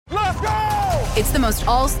It's the most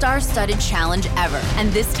all-star studded challenge ever.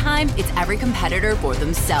 And this time, it's every competitor for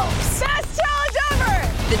themselves. Best challenge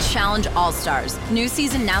ever! The Challenge All-Stars. New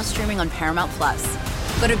season now streaming on Paramount+.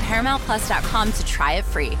 Go to ParamountPlus.com to try it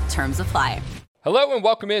free. Terms apply. Hello and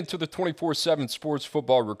welcome in to the 24/7 Sports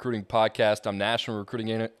Football Recruiting Podcast. I'm National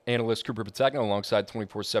Recruiting Analyst Cooper Patagna alongside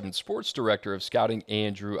 24/7 Sports Director of Scouting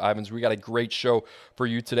Andrew Ivins. We got a great show for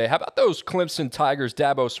you today. How about those Clemson Tigers,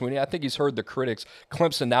 Dabo Swinney? I think he's heard the critics.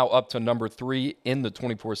 Clemson now up to number 3 in the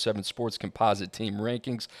 24/7 Sports Composite Team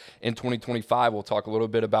rankings in 2025. We'll talk a little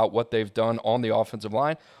bit about what they've done on the offensive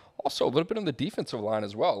line. Also a little bit on the defensive line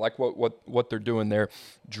as well, like what they're doing there.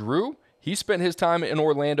 Drew, he spent his time in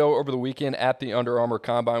Orlando over the weekend at the Under Armour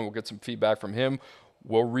Combine. We'll get some feedback from him.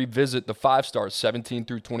 We'll revisit the 5 stars, 17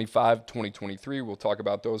 through 25, 2023. We'll talk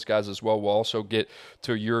about those guys as well. We'll also get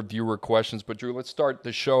to your viewer questions. But, Drew, let's start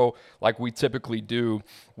the show like we typically do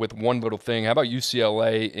with one little thing. How about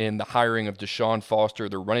UCLA in the hiring of Deshaun Foster,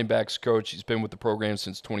 their running backs coach? He's been with the program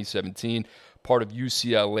since 2017, part of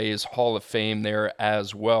UCLA's Hall of Fame there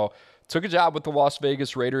as well. Took a job with the Las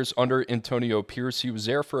Vegas Raiders under Antonio Pierce. He was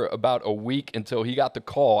there for about a week until he got the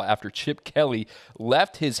call after Chip Kelly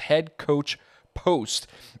left his head coach post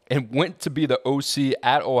and went to be the OC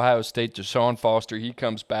at Ohio State. Deshaun Foster, he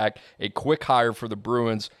comes back, a quick hire for the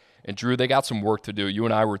Bruins. And Drew, they got some work to do. You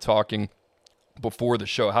and I were talking before the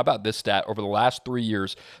show. How about this stat? Over the last 3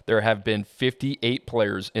 years, there have been 58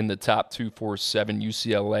 players in the top 247.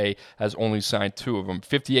 UCLA has only signed 2 of them.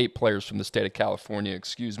 58 players from the state of California,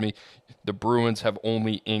 The Bruins have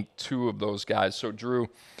only inked 2 of those guys. So, Drew,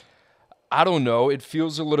 I don't know. It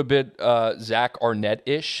feels a little bit Zach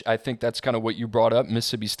Arnett-ish. I think that's kind of what you brought up.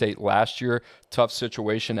 Mississippi State last year, tough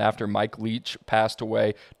situation after Mike Leach passed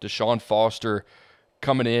away. Deshaun Foster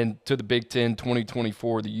coming in to the Big Ten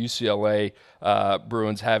 2024, the UCLA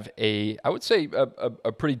Bruins have a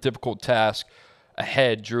pretty difficult task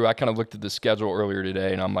ahead. Drew, I kind of looked at the schedule earlier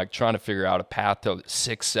today, and I'm like trying to figure out a path to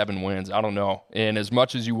 6-7 wins. I don't know. And as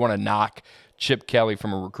much as you want to knock Chip Kelly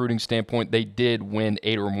from a recruiting standpoint, they did win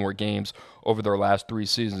 8 or more games over their last 3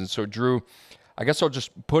 seasons. So, Drew, I guess I'll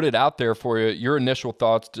just put it out there for you. Your initial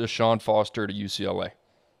thoughts to Deshaun Foster to UCLA.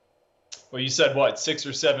 Well, you said, 6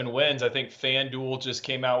 or 7 wins. I think FanDuel just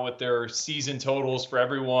came out with their season totals for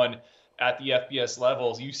everyone at the FBS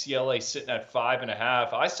levels. UCLA sitting at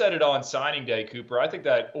 5.5. I said it on signing day, Cooper. I think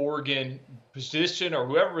that Oregon position or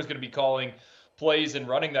whoever is going to be calling plays and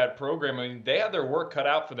running that program, I mean, they have their work cut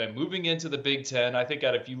out for them. Moving into the Big Ten, I think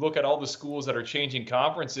that if you look at all the schools that are changing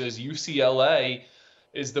conferences, UCLA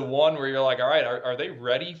is the one where you're like, all right, are they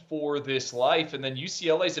ready for this life? And then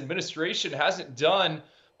UCLA's administration hasn't done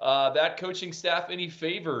that coaching staff any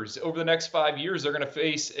favors. Over the next 5 years, they're going to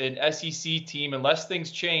face an SEC team unless things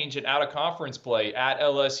change and out-of-conference play at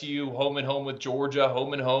LSU, home and home with Georgia,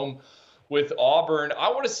 home and home with Auburn. I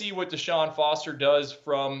want to see what Deshaun Foster does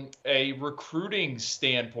from a recruiting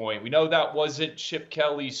standpoint. We know that wasn't Chip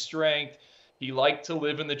Kelly's strength. He liked to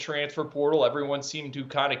live in the transfer portal. Everyone seemed to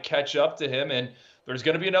kind of catch up to him, and there's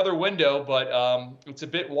going to be another window, but it's a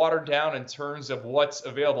bit watered down in terms of what's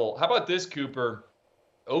available. How about this, Cooper?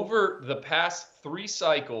 Over the past 3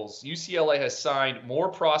 cycles, UCLA has signed more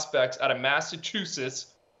prospects out of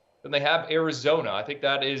Massachusetts than they have Arizona. I think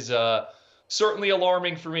that is certainly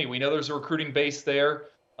alarming for me. We know there's a recruiting base there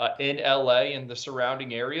in LA and the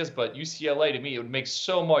surrounding areas, but UCLA, to me, it would make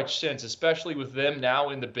so much sense, especially with them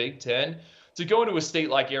now in the Big Ten, to go into a state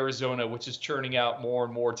like Arizona, which is churning out more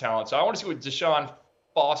and more talent. So I want to see what Deshaun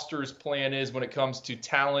Foster's plan is when it comes to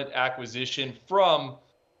talent acquisition from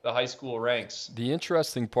the high school ranks. The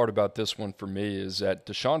interesting part about this one for me is that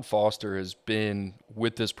Deshaun Foster has been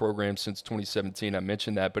with this program since 2017. I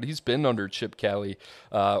mentioned that, but he's been under Chip Kelly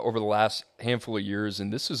over the last handful of years,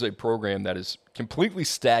 and this is a program that is completely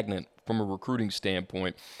stagnant from a recruiting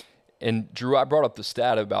standpoint. And, Drew, I brought up the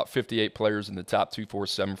stat of about 58 players in the top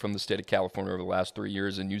 247 from the state of California over the last 3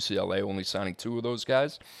 years, and UCLA only signing 2 of those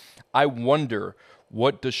guys. I wonder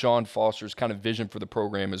what Deshaun Foster's kind of vision for the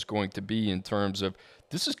program is going to be in terms of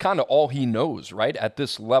this is kind of all he knows, right, at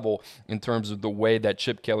this level in terms of the way that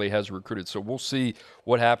Chip Kelly has recruited. So we'll see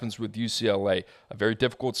what happens with UCLA. A very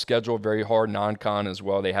difficult schedule, very hard non-con as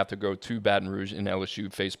well. They have to go to Baton Rouge and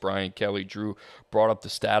LSU, face Brian Kelly. Drew brought up the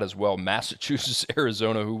stat as well. Massachusetts,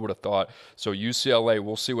 Arizona, who would have thought? So UCLA,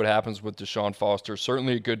 we'll see what happens with Deshaun Foster.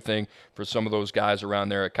 Certainly a good thing for some of those guys around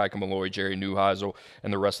there at Kaika Malloy, Jerry Neuheisel,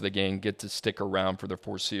 and the rest of the gang get to stick around for the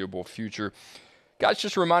foreseeable future. Guys,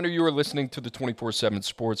 just a reminder, you are listening to the 24/7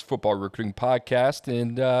 Sports Football Recruiting Podcast.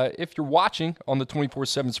 And if you're watching on the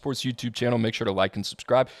 24/7 Sports YouTube channel, make sure to like and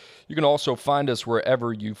subscribe. You can also find us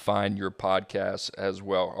wherever you find your podcasts as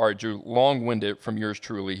well. All right, Drew, long-winded from yours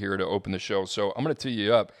truly here to open the show. So I'm going to tee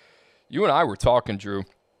you up. You and I were talking, Drew.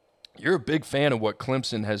 You're a big fan of what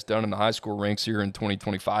Clemson has done in the high school ranks here in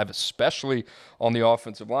 2025, especially on the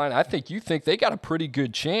offensive line. I think you think they got a pretty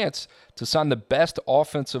good chance to sign the best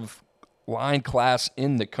offensive line class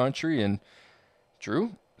in the country. And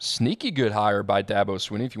Drew, sneaky good hire by Dabo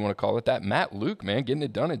Swinney, if you want to call it that. Matt Luke, man, getting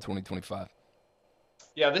it done in 2025.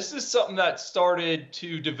 Yeah, this is something that started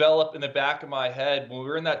to develop in the back of my head when we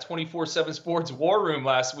were in that 24/7 Sports war room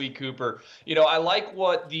last week, Cooper. I like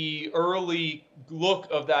what the early look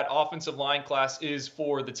of that offensive line class is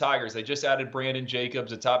for the Tigers. They just added Brandon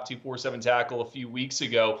Jacobs, a top 247 tackle, a few weeks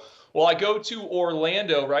ago. Well, I go to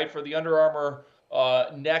Orlando, right, for the Under Armour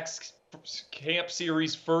next camp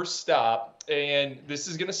series first stop, and this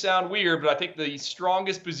is going to sound weird, but I think the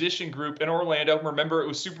strongest position group in Orlando, remember it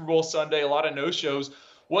was Super Bowl Sunday, a lot of no-shows,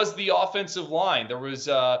 was the offensive line. There was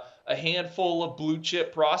a handful of blue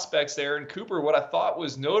chip prospects there. And Cooper, what I thought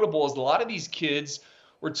was notable is a lot of these kids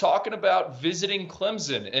were talking about visiting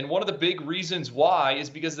Clemson. And one of the big reasons why is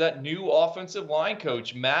because of that new offensive line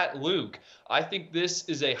coach, Matt Luke. I think this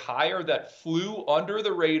is a hire that flew under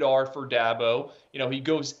the radar for Dabo. He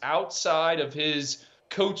goes outside of his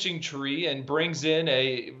coaching tree and brings in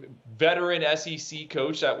a veteran SEC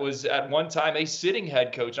coach that was at one time a sitting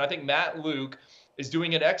head coach. And I think Matt Luke is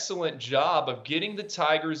doing an excellent job of getting the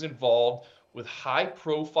Tigers involved with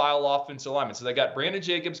high-profile offensive linemen. So they got Brandon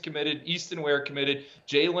Jacobs committed, Easton Ware committed,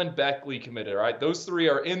 Jalen Beckley committed, all right? Those three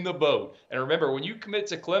are in the boat. And remember, when you commit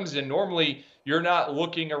to Clemson, normally you're not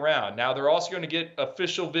looking around. Now, they're also going to get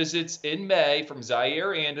official visits in May from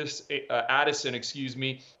Zaire Addison,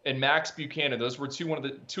 and Max Buchanan. Those were two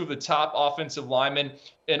of the top offensive linemen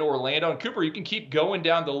in Orlando. And Cooper, you can keep going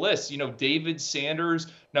down the list. David Sanders,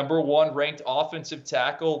 #1 ranked offensive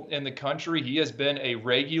tackle in the country. He has been a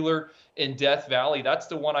regular in Death Valley. That's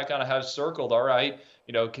the one I kind of have circled. All right.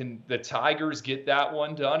 Can the Tigers get that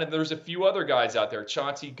one done? And there's a few other guys out there,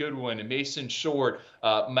 Chauncey Goodwin and Mason Short,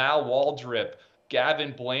 Mal Waldrip,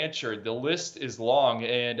 Gavin Blanchard. The list is long,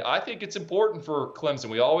 and I think it's important for Clemson.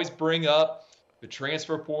 We always bring up the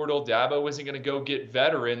transfer portal. Dabo isn't going to go get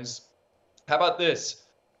veterans. How about this?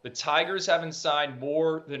 The Tigers haven't signed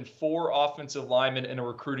more than 4 offensive linemen in a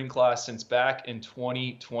recruiting class since back in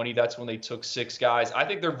 2020. That's when they took 6 guys. I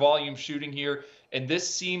think they're volume shooting here, and this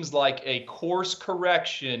seems like a course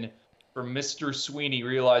correction for Mr. Swinney,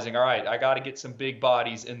 realizing, all right, I got to get some big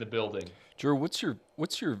bodies in the building. Drew, what's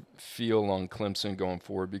your feel on Clemson going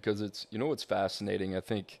forward? Because it's what's fascinating. I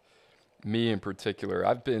think me in particular,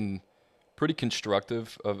 I've been pretty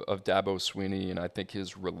constructive of Dabo Swinney, and I think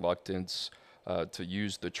his reluctance to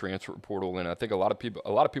use the transfer portal, and I think a lot of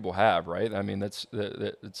people have, right? I mean, it's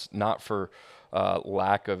not for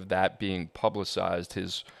lack of that being publicized.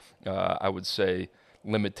 His, I would say,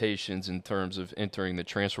 limitations in terms of entering the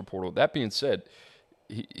transfer portal. That being said,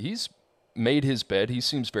 he's made his bed. He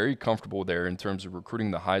seems very comfortable there in terms of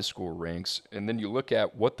recruiting the high school ranks. And then you look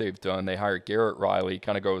at what they've done. They hired Garrett Riley,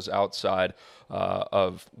 kind of goes outside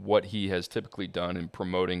of what he has typically done in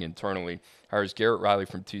promoting internally. Hires Garrett Riley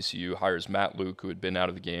from TCU, hires Matt Luke, who had been out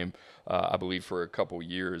of the game, I believe, for a couple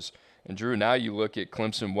years. And Drew, now you look at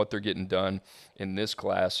Clemson, what they're getting done in this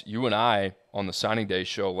class. You and I, on the signing day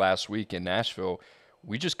show last week in Nashville,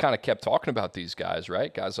 we just kind of kept talking about these guys,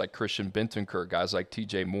 right? Guys like Christian Bentancur, guys like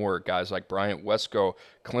TJ Moore, guys like Bryant Wesco.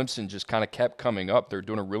 Clemson just kind of kept coming up. They're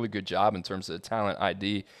doing a really good job in terms of the talent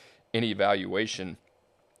ID and evaluation.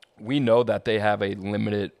 We know that they have a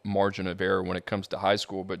limited margin of error when it comes to high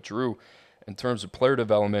school. But, Drew, in terms of player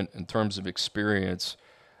development, in terms of experience,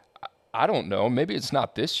 I don't know. Maybe it's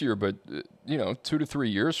not this year, but, 2 to 3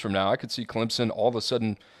 years from now, I could see Clemson all of a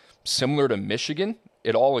sudden similar to Michigan,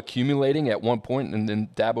 it all accumulating at one point, and then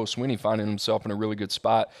Dabo Swinney finding himself in a really good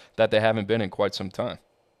spot that they haven't been in quite some time.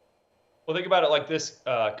 Well, think about it like this,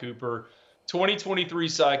 Cooper. 2023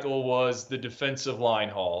 cycle was the defensive line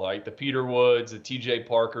haul, like the Peter Woods, the TJ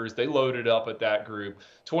Parkers, they loaded up at that group.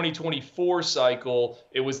 2024 cycle,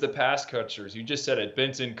 it was the pass catchers. You just said it,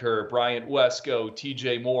 Benson Kerr, Bryant Wesco,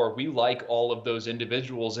 TJ Moore. We like all of those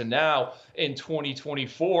individuals. And now in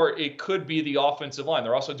 2024, it could be the offensive line.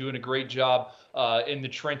 They're also doing a great job in the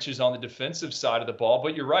trenches on the defensive side of the ball.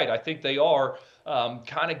 But you're right. I think they are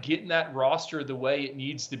kind of getting that roster the way it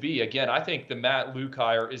needs to be. Again, I think the Matt Luke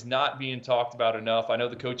hire is not being talked about enough. I know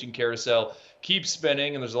the coaching carousel keeps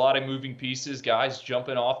spinning, and there's a lot of moving pieces, guys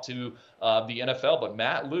jumping off to the NFL. But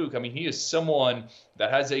Matt Luke, I mean, he is someone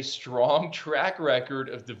that has a strong track record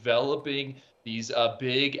of developing these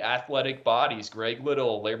big athletic bodies. Greg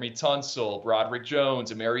Little, Laramie Tunsil, Broderick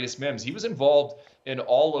Jones, Amarius Mims. He was involved in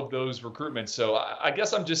all of those recruitments. So I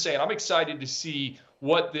guess I'm just saying I'm excited to see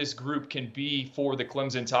what this group can be for the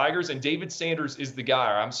Clemson Tigers. And David Sanders is the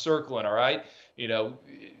guy. I'm circling, all right? You know,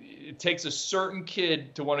 it takes a certain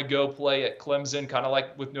kid to want to go play at Clemson, kind of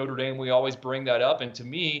like with Notre Dame. We always bring that up. And to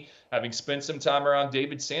me, having spent some time around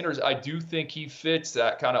David Sanders, I do think he fits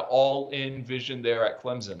that kind of all-in vision there at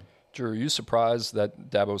Clemson. Drew, are you surprised that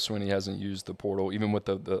Dabo Swinney hasn't used the portal, even with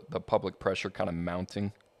the public pressure kind of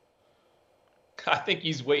mounting? I think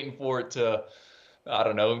he's waiting for it to, I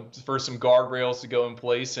don't know, for some guardrails to go in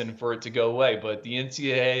place and for it to go away. But the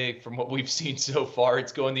NCAA, from what we've seen so far,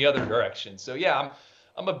 it's going the other direction. So, yeah,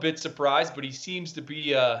 I'm a bit surprised, but he seems to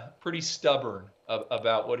be pretty stubborn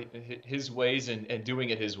about what his ways and doing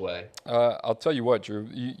it his way. I'll tell you what, Drew.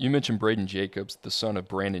 You mentioned Braden Jacobs, the son of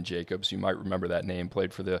Brandon Jacobs. You might remember that name.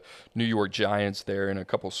 Played for the New York Giants there in a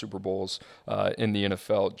couple Super Bowls in the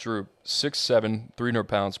NFL. Drew, 6'7", 300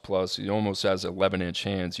 pounds plus. He almost has 11-inch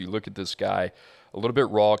hands. You look at this guy, a little bit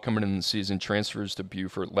raw coming in the season, transfers to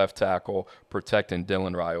Buford, left tackle, protecting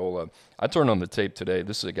Dylan Raiola. I turned on the tape today.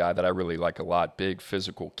 This is a guy that I really like a lot. Big,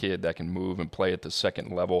 physical kid that can move and play at the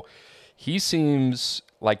second level. He seems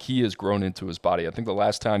like he has grown into his body. I think the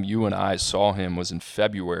last time you and I saw him was in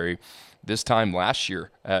February, this time last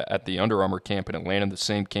year at the Under Armour camp in Atlanta, the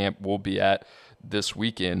same camp we'll be at this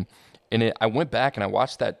weekend. And I went back and I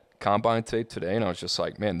watched that combine tape today, and I was just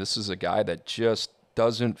like, man, this is a guy that just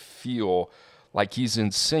doesn't feel like he's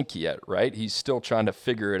in sync yet, right? He's still trying to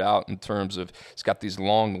figure it out in terms of he's got these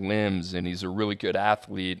long limbs and he's a really good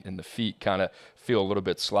athlete and the feet kind of feel a little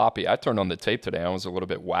bit sloppy. I turned on the tape today. I was a little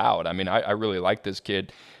bit wowed. I mean, I really like this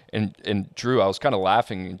kid. And Drew, I was kind of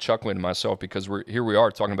laughing and chuckling to myself because here we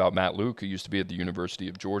are talking about Matt Luke, who used to be at the University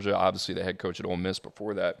of Georgia, obviously the head coach at Ole Miss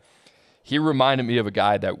before that. He reminded me of a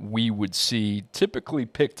guy that we would see typically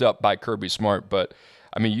picked up by Kirby Smart, but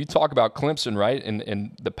I mean, you talk about Clemson, right,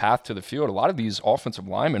 and the path to the field. A lot of these offensive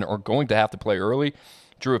linemen are going to have to play early.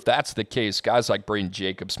 Drew, if that's the case, guys like Braden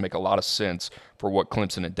Jacobs make a lot of sense for what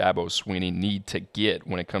Clemson and Dabo Swinney need to get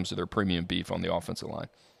when it comes to their premium beef on the offensive line.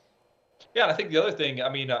 Yeah, and I think the other thing, I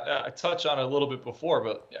mean, I touched on it a little bit before,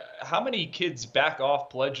 but how many kids back off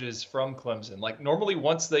pledges from Clemson? Like, normally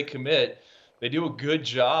once they commit, they do a good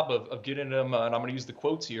job of getting them, and I'm going to use the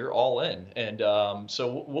quotes here, all in. And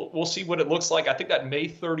so we'll see what it looks like. I think that May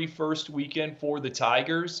 31st weekend for the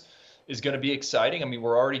Tigers is going to be exciting. I mean,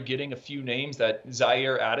 we're already getting a few names. That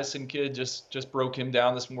Zaire Addison kid just broke him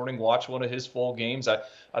down this morning. Watch one of his full games. I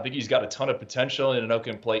think he's got a ton of potential and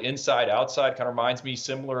can play inside, outside. Kind of reminds me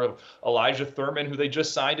similar of Elijah Thurman, who they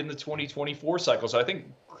just signed in the 2024 cycle. So I think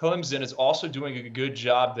Clemson is also doing a good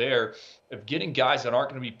job there of getting guys that aren't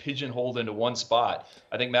going to be pigeonholed into one spot.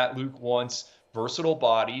 I think Matt Luke wants versatile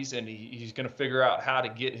bodies, and he's going to figure out how to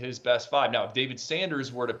get his best five. Now, if David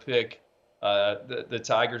Sanders were to pick the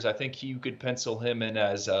Tigers, I think you could pencil him in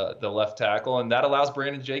as the left tackle, and that allows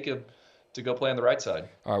Brandon Jacob to go play on the right side.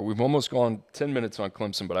 All right, we've almost gone 10 minutes on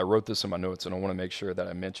Clemson, but I wrote this in my notes, and I want to make sure that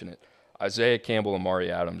I mention it. Isaiah Campbell and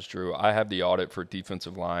Mari Adams, Drew. I have the audit for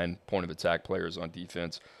defensive line, point of attack players on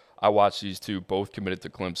defense. I watched these two, both committed to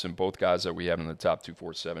Clemson, both guys that we have in the top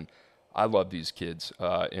 247. I love these kids.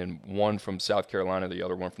 And one from South Carolina, the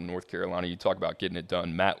other one from North Carolina. You talk about getting it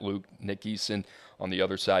done. Matt Luke, Nick Eason on the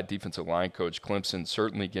other side, defensive line coach. Clemson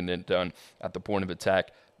certainly getting it done at the point of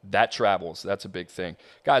attack. That travels. That's a big thing.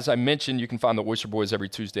 Guys, I mentioned you can find the Oyster Boys every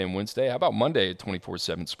Tuesday and Wednesday. How about Monday at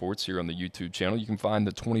 24/7 Sports here on the YouTube channel? You can find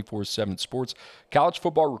the 24/7 Sports college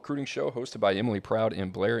football recruiting show hosted by Emily Proud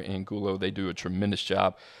and Blair Angulo. They do a tremendous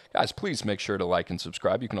job. Guys, please make sure to like and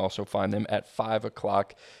subscribe. You can also find them at 5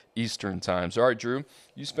 o'clock Eastern times. All right, Drew,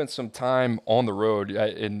 you spent some time on the road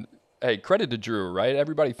in hey, credit to Drew, right?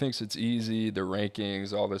 Everybody thinks it's easy, the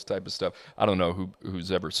rankings, all this type of stuff. I don't know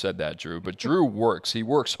who's ever said that, Drew, but Drew works. He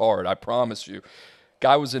works hard, I promise you.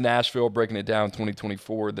 Guy was in Nashville breaking it down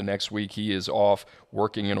 2024. The next week he is off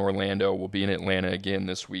working in Orlando. We'll be in Atlanta again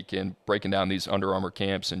this weekend, breaking down these Under Armour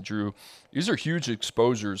camps. And Drew, these are huge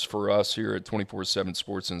exposures for us here at 24/7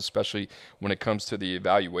 Sports, and especially when it comes to the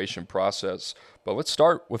evaluation process But let's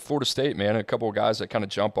start with Florida State, man. A couple of guys that kind of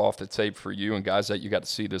jump off the tape for you and guys that you got to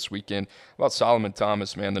see this weekend. About Solomon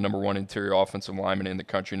Thomas, man, the number 1 interior offensive lineman in the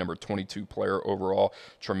country, number 22 player overall.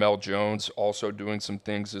 Tramel Jones also doing some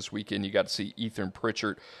things this weekend. You got to see Ethan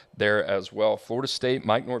Pritchard there as well. Florida State,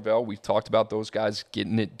 Mike Norvell, we've talked about those guys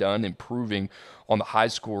getting it done, improving on the high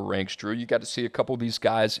school ranks. Drew, you got to see a couple of these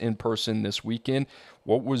guys in person this weekend.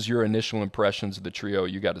 What was your initial impressions of the trio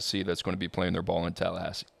you got to see that's going to be playing their ball in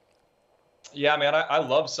Tallahassee? Yeah, man, I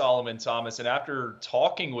love Solomon Thomas, and after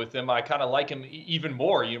talking with him, I kind of like him even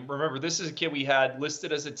more. You remember, this is a kid we had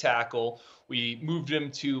listed as a tackle. We moved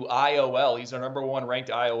him to IOL. He's our number 1 ranked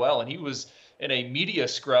IOL, and he was in a media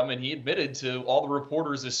scrum, and he admitted to all the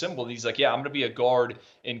reporters assembled. He's like, yeah, I'm going to be a guard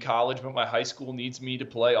in college, but my high school needs me to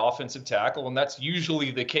play offensive tackle, and that's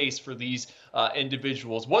usually the case for these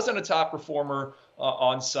individuals. Wasn't a top performer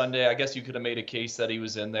on Sunday. I guess you could have made a case that he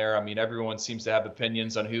was in there. I mean, everyone seems to have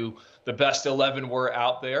opinions on who the best 11 were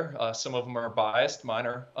out there. Some of them are biased. Mine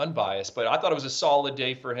are unbiased. But I thought it was a solid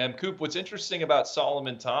day for him. Coop, what's interesting about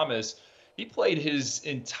Solomon Thomas, he played his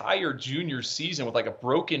entire junior season with like a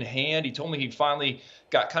broken hand. He told me he finally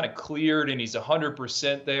got kind of cleared and he's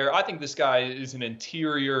 100% there. I think this guy is an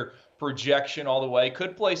interior projection all the way.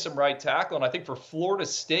 Could play some right tackle. And I think for Florida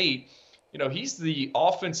State, you know, he's the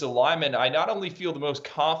offensive lineman I not only feel the most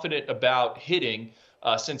confident about hitting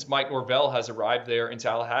since Mike Norvell has arrived there in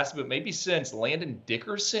Tallahassee, but maybe since Landon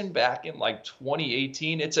Dickerson back in like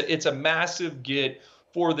 2018. It's a massive get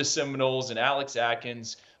for the Seminoles and Alex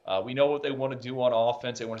Atkins. We know what they want to do on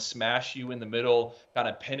offense. They want to smash you in the middle, kind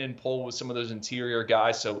of pin and pull with some of those interior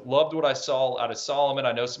guys. So loved what I saw out of Solomon.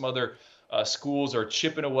 I know some other schools are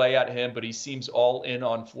chipping away at him, but he seems all in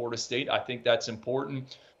on Florida State. I think that's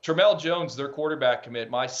important. Tramel Jones, their quarterback commit,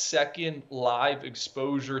 my second live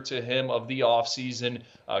exposure to him of the offseason.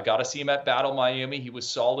 Got to see him at Battle Miami. He was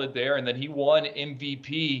solid there, and then he won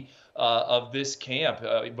MVP of this camp,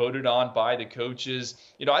 voted on by the coaches.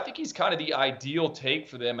 You know, I think he's kind of the ideal take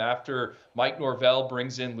for them after Mike Norvell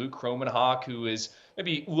brings in Luke Kromenhoek, who is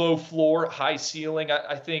maybe low floor, high ceiling.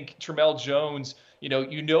 I think Tramel Jones, you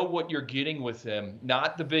know what you're getting with him.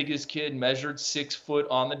 Not the biggest kid, measured 6 foot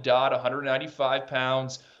on the dot, 195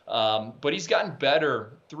 pounds. But he's gotten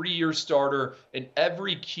better, 3-year starter in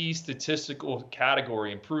every key statistical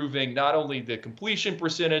category, improving not only the completion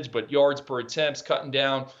percentage, but yards per attempts, cutting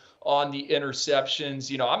down on the interceptions.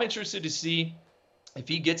 You know, I'm interested to see if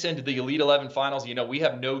he gets into the Elite 11 finals. You know, we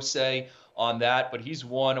have no say on that, but he's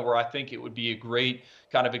one where I think it would be a great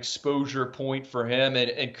kind of exposure point for him.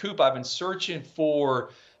 And Coop, I've been searching for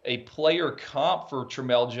a player comp for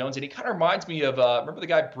Tramel Jones, and he kind of reminds me of remember the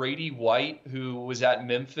guy Brady White who was at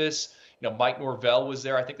Memphis. You know, Mike Norvell was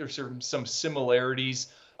there. I think there's some similarities.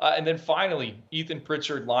 And then finally, Ethan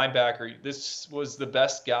Pritchard, linebacker. This was the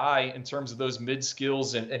best guy in terms of those mid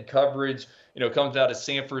skills and coverage. You know, comes out of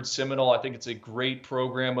Sanford Seminole. I think it's a great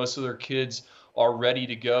program. Most of their kids are ready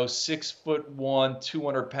to go. 6'1",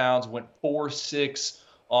 200 pounds, went 4.6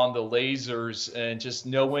 on the lasers, and just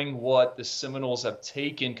knowing what the Seminoles have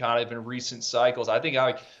taken kind of in recent cycles, I think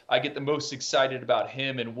I get the most excited about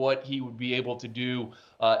him and what he would be able to do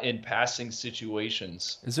in passing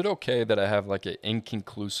situations. Is it okay that I have like an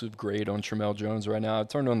inconclusive grade on Tramel Jones right now? I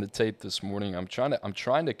turned on the tape this morning. I'm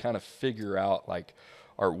trying to kind of figure out like,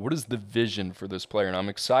 all right, what is the vision for this player? And I'm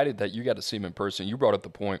excited that you got to see him in person. You brought up the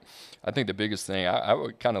point. I think the biggest thing, I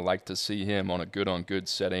would kind of like to see him on a good-on-good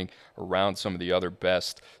setting around some of the other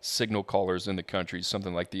best signal callers in the country,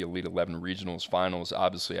 something like the Elite 11 Regionals Finals.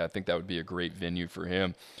 Obviously, I think that would be a great venue for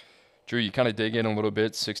him. Drew, you kind of dig in a little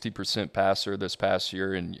bit, 60% passer this past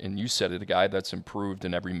year, and you said it, a guy that's improved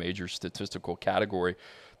in every major statistical category.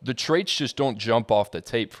 The traits just don't jump off the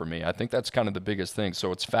tape for me. I think that's kind of the biggest thing.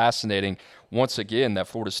 So it's fascinating, once again, that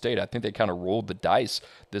Florida State, I think they kind of rolled the dice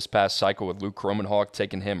this past cycle with Luke Kromenhoek,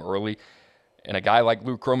 taking him early. And a guy like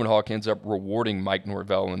Luke Kromenhoek ends up rewarding Mike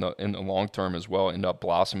Norvell in the long term as well, end up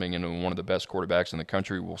blossoming into one of the best quarterbacks in the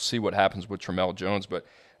country. We'll see what happens with Tramel Jones. But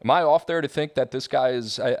am I off there to think that this guy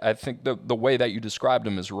is, I think the way that you described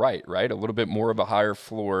him is right? A little bit more of a higher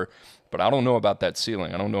floor, but I don't know about that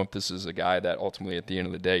ceiling. I don't know if this is a guy that ultimately at the end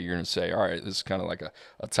of the day you're going to say, all right, this is kind of like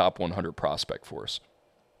a top 100 prospect for us.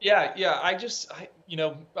 Yeah. I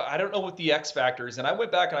don't know what the X factor is. And I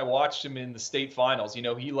went back and I watched him in the state finals. You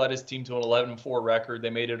know, he led his team to an 11-4 record. They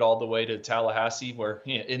made it all the way to Tallahassee, where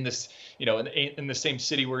in the same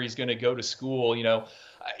city where he's going to go to school. You know,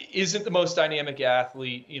 isn't the most dynamic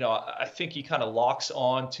athlete. I think he kind of locks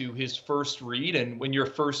on to his first read. And when your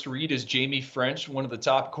first read is Jamie French, one of the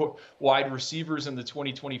top wide receivers in the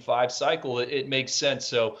 2025 cycle, it makes sense.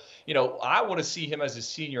 So, I want to see him as a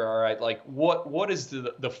senior. All right. Like what is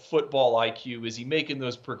the football IQ? Is he making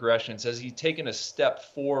those progressions? Has he taken a step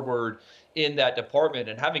forward in that department?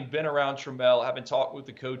 And having been around Trammell, having talked with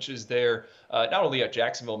the coaches there, not only at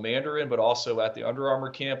Jacksonville Mandarin, but also at the Under Armour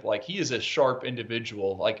camp, like he is a sharp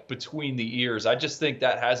individual, like between the ears. I just think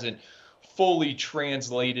that hasn't fully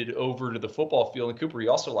translated over to the football field. And Cooper, he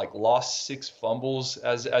also lost 6 fumbles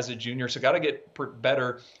as a junior. So got to get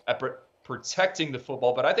better at protecting the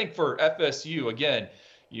football. But I think for FSU, again,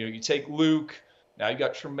 you take Luke, now you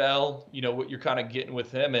got Trammell, what you're kind of getting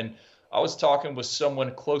with him. And I was talking with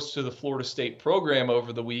someone close to the Florida State program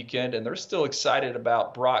over the weekend, and they're still excited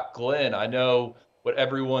about Brock Glenn. I know what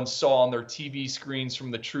everyone saw on their TV screens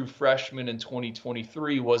from the true freshman in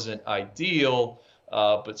 2023 wasn't ideal,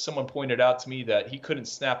 but someone pointed out to me that he couldn't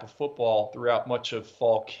snap a football throughout much of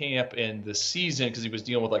fall camp and the season because he was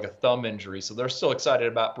dealing with a thumb injury. So they're still excited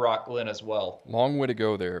about Brock Glenn as well. Long way to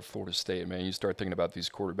go there at Florida State, man. You start thinking about these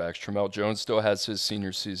quarterbacks. Trammell Jones still has his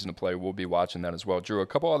senior season to play. We'll be watching that as well. Drew, a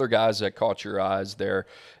couple other guys that caught your eyes there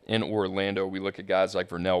in Orlando. We look at guys like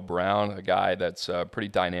Vernell Brown, a guy that's a pretty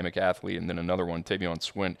dynamic athlete, and then another one, Tavion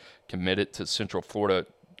Swint, committed to Central Florida.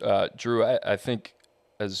 Drew, I think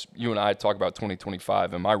as you and I talk about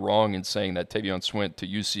 2025, am I wrong in saying that Tavion Swint to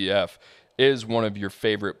UCF is one of your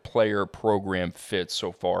favorite player program fits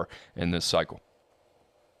so far in this cycle?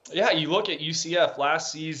 Yeah, you look at UCF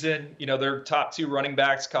last season, their top 2 running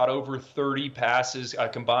backs caught over 30 passes,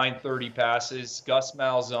 combined 30 passes. Gus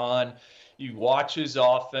Malzahn, you watch his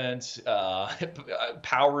offense,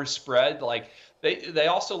 power spread. They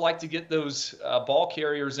also like to get those ball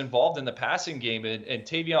carriers involved in the passing game. And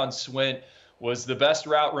Tavion Swint was the best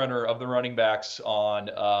route runner of the running backs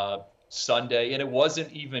on Sunday, and it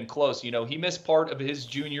wasn't even close. He missed part of his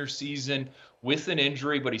junior season with an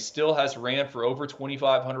injury, but he still has ran for over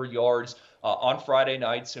 2,500 yards on Friday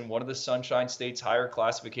nights in one of the Sunshine State's higher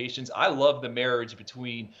classifications. I love the marriage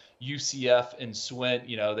between UCF and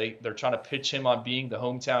Swint. They're trying to pitch him on being the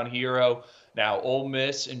hometown hero. Now, Ole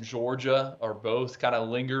Miss and Georgia are both kind of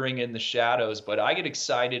lingering in the shadows, but I get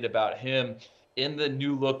excited about him in the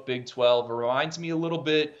new look Big 12. It reminds me a little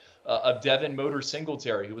bit of Devin Motor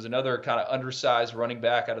Singletary, who was another kind of undersized running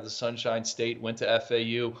back out of the Sunshine State, went to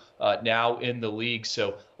FAU, now in the league.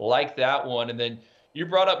 So like that one. And then you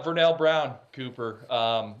brought up Vernell Brown, Cooper.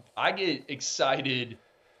 I get excited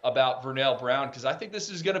about Vernell Brown because I think this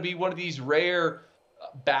is going to be one of these rare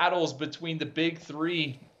battles between the big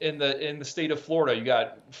 3 in the state of Florida. You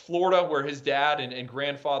got Florida, where his dad and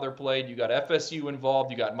grandfather played. You got FSU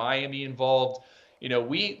involved. You got Miami involved.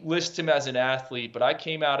 We list him as an athlete, but I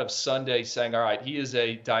came out of Sunday saying, all right, he is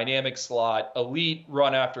a dynamic slot, elite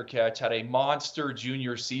run after catch, had a monster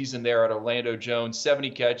junior season there at Orlando Jones,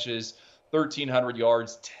 70 catches, 1,300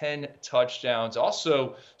 yards, 10 touchdowns.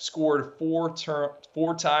 Also scored 4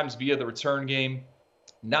 times via the return game.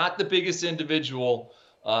 Not the biggest individual.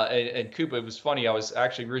 And Cooper, it was funny. I was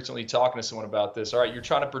actually recently talking to someone about this. All right, you're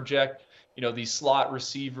trying to project, these slot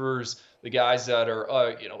receivers, the guys that are,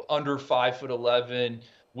 under 5'11",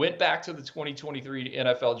 went back to the 2023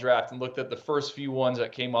 NFL draft and looked at the first few ones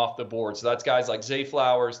that came off the board. So that's guys like Zay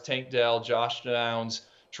Flowers, Tank Dell, Josh Downs,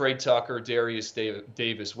 Trey Tucker, Darius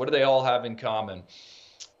Davis. What do they all have in common?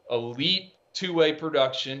 Elite two-way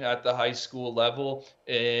production at the high school level,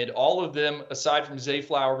 and all of them, aside from Zay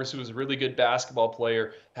Flowers, who was a really good basketball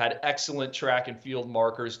player, had excellent track and field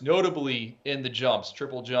markers, notably in the jumps,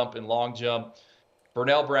 triple jump and long jump.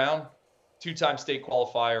 Vernell Brown, 2-time state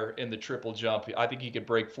qualifier in the triple jump. I think he could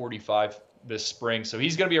break 45 this spring, so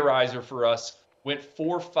he's going to be a riser for us. Went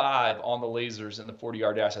 4.5 on the lasers in the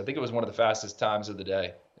 40-yard dash. I think it was one of the fastest times of the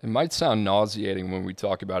day. It might sound nauseating when we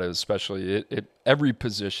talk about it, especially every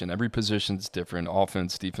position's different.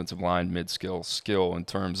 Offense, defensive line, mid-skill, skill in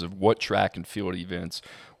terms of what track and field events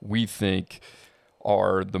we think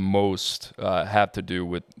are the most have to do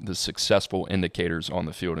with the successful indicators on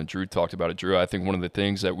the field. And Drew talked about it. Drew, I think one of the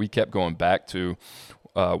things that we kept going back to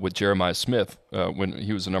with Jeremiah Smith when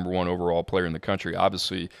he was the number 1 overall player in the country,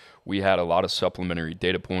 obviously we had a lot of supplementary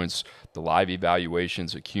data points, the live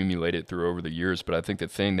evaluations accumulated through over the years. But I think the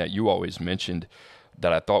thing that you always mentioned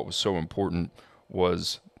that I thought was so important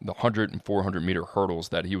was the 100 and 400 meter hurdles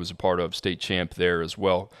that he was a part of, state champ there as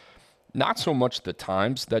well. Not so much the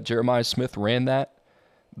times that Jeremiah Smith ran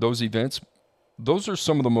those events. Those are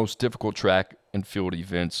some of the most difficult track and field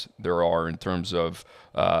events there are in terms of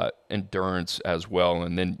endurance as well.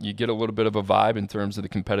 And then you get a little bit of a vibe in terms of the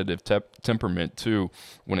competitive temperament too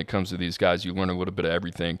when it comes to these guys. You learn a little bit of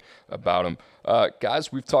everything about them.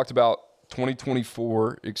 Guys, we've talked about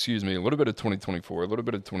 2024, a little bit of 2024, a little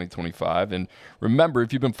bit of 2025. And remember,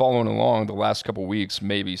 if you've been following along the last couple weeks,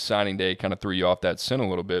 maybe signing day kind of threw you off that scent a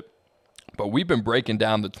little bit. But we've been breaking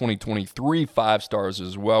down the 2023 5-stars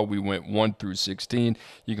as well. We went 1 through 16.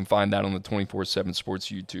 You can find that on the 24/7 Sports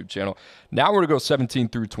YouTube channel. Now we're going to go 17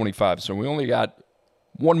 through 25. So we only got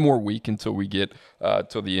one more week until we get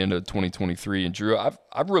till the end of 2023. And Drew,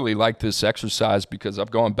 I've really liked this exercise because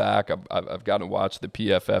I've gone back. I've gotten to watch the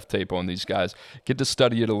PFF tape on these guys, get to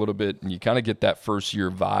study it a little bit, and you kind of get that first year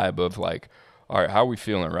vibe of like, all right, how are we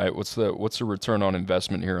feeling, right? What's the return on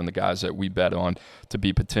investment here on the guys that we bet on to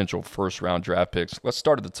be potential first-round draft picks? Let's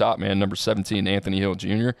start at the top, man. Number 17, Anthony Hill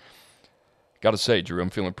Jr. Got to say, Drew, I'm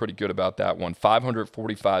feeling pretty good about that one.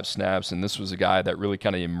 545 snaps, and this was a guy that really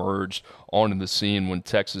kind of emerged onto the scene when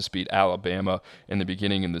Texas beat Alabama in the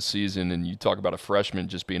beginning of the season. And you talk about a freshman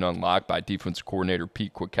just being unlocked by defensive coordinator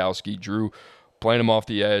Pete Kwiatkowski. Drew, playing him off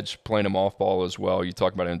the edge, playing him off ball as well. You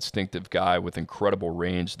talk about an instinctive guy with incredible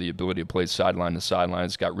range, the ability to play sideline to sideline.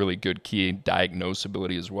 He's got really good key diagnose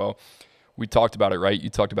ability as well. We talked about it, right? You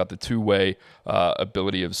talked about the two-way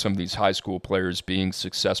ability of some of these high school players being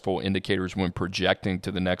successful indicators when projecting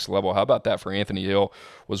to the next level. How about that for Anthony Hill?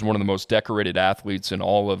 Was one of the most decorated athletes in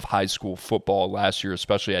all of high school football last year,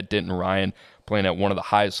 especially at Denton Ryan, playing at one of the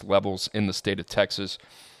highest levels in the state of Texas.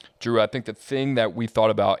 Drew, I think the thing that we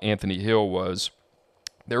thought about Anthony Hill was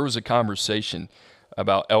there was a conversation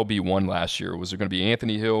about LB1 last year. Was it going to be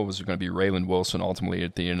Anthony Hill? Was it going to be Raylan Wilson ultimately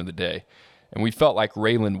at the end of the day? And we felt like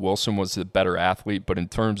Raylan Wilson was the better athlete, but in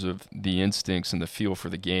terms of the instincts and the feel for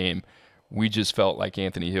the game, we just felt like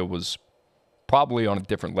Anthony Hill was probably on a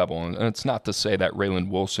different level. And it's not to say that Raylan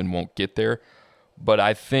Wilson won't get there, but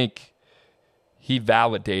I think he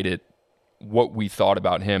validated what we thought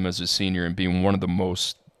about him as a senior and being one of the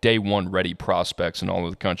most day one ready prospects in all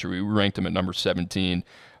of the country. We ranked him at number 17.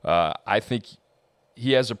 I think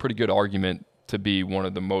he has a pretty good argument to be one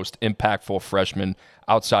of the most impactful freshmen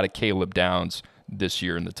outside of Caleb Downs this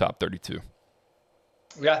year in the top 32.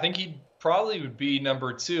 Yeah, I think he probably would be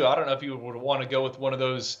number 2. I don't know if you would want to go with one of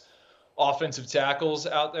those offensive tackles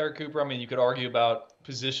out there, Cooper. I mean, you could argue about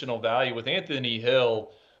positional value. With Anthony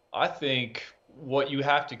Hill, I think what you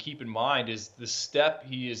have to keep in mind is the step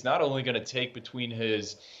he is not only going to take between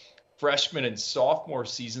his freshman and sophomore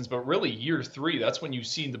seasons, but really year 3. That's when you've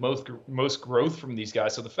seen the most growth from these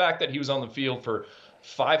guys. So the fact that he was on the field for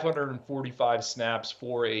 545 snaps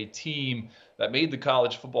for a team that made the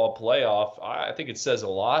college football playoff, I think it says a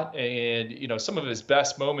lot. And, you know, some of his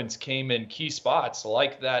best moments came in key spots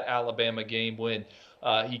like that Alabama game when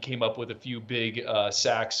he came up with a few big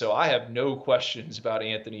sacks. So I have no questions about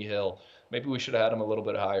Anthony Hill. Maybe we should have had him a little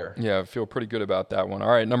bit higher. Yeah, I feel pretty good about that one.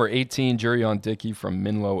 All right, number 18, Jerion Dickey from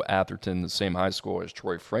Menlo Atherton, the same high school as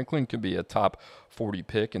Troy Franklin, could be a top 40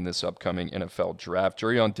 pick in this upcoming NFL draft.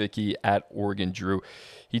 Jerion Dickey at Oregon, Drew.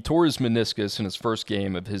 He tore his meniscus in his first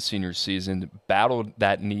game of his senior season, battled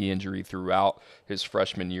that knee injury throughout his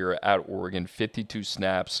freshman year at Oregon, 52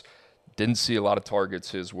 snaps. Didn't see a lot of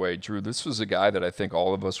targets his way. Drew, this was a guy that I think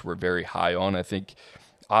all of us were very high on. I think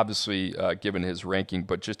obviously given his ranking,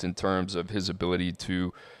 but just in terms of his ability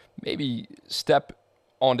to maybe step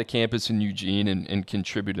onto campus in Eugene and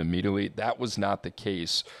contribute immediately. That was not the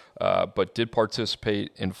case, but did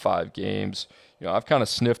participate in 5 games. You know, I've kind of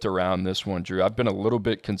sniffed around this one, Drew. I've been a little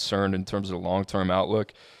bit concerned in terms of the long-term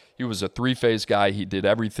outlook. He was a 3-phase guy. He did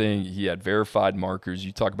everything. He had verified markers.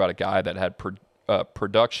 You talk about a guy that had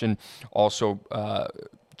production, also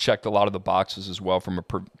checked a lot of the boxes as well from a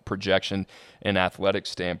projection and athletic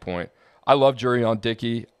standpoint. I love Jerion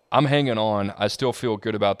Dickey. I'm hanging on. I still feel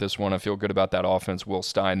good about this one. I feel good about that offense. Will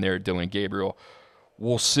Stein there, Dylan Gabriel.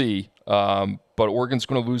 We'll see. But Oregon's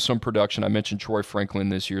going to lose some production. I mentioned Troy Franklin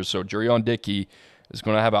this year, so Jerion Dickey is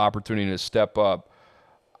going to have an opportunity to step up.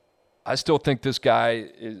 I still think this guy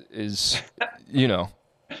is you know,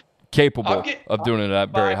 capable of doing it at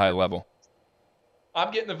a very high level.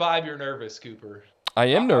 I'm getting the vibe you're nervous, Cooper. I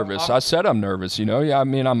am nervous. I said I'm nervous, you know. Yeah, I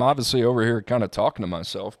mean, I'm obviously over here kind of talking to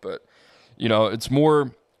myself, but, you know, it's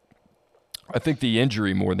more, I think the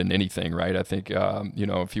injury more than anything, right? I think, you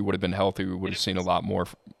know, if he would have been healthy, we would have seen a lot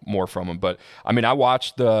more from him. But, I mean, I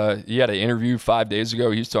watched he had an interview 5 days ago.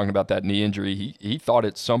 He was talking about that knee injury. He thought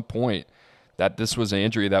at some point that this was an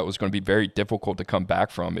injury that was going to be very difficult to come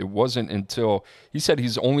back from. It wasn't until, he said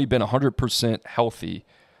he's only been 100% healthy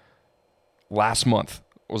last month.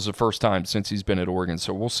 Was the first time since he's been at Oregon.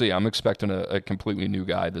 So we'll see. I'm expecting a completely new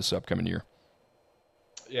guy this upcoming year.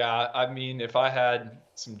 Yeah, I mean, if I had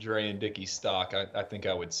some Dre and Dickey stock, I think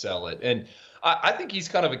I would sell it. And I think he's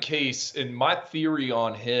kind of a case, and my theory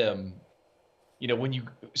on him,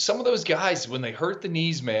 some of those guys, when they hurt the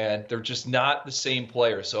knees, man, they're just not the same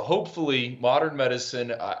player. So hopefully, modern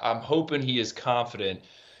medicine, I'm hoping he is confident.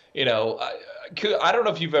 I don't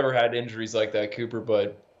know if you've ever had injuries like that, Cooper,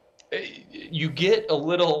 but you get a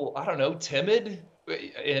little, I don't know, timid.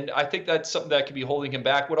 And I think that's something that could be holding him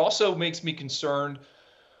back. What also makes me concerned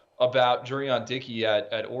about Jurion Dickey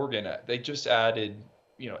at Oregon, they just added,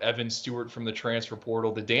 Evan Stewart from the transfer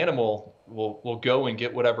portal. The Danimal will go and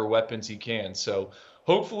get whatever weapons he can. So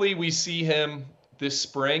hopefully we see him this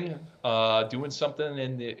spring doing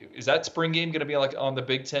something. Is that spring game going to be like on the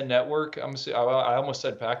Big Ten Network? I almost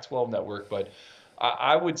said Pac-12 Network, but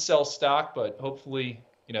I would sell stock. But hopefully,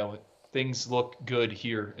 things look good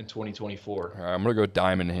here in 2024. All right, I'm gonna go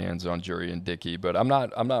diamond hands on Jurion Dickey, but I'm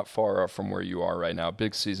not far off from where you are right now.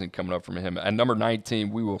 Big season coming up from him. At number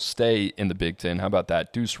 19, we will stay in the Big Ten. How about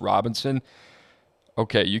that? Deuce Robinson.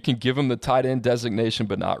 Okay, you can give him the tight end designation,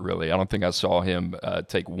 but not really. I don't think I saw him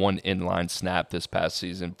take one inline snap this past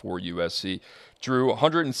season for USC. Drew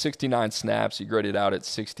 169 snaps. He graded out at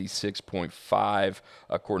 66.5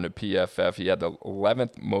 according to PFF. He had the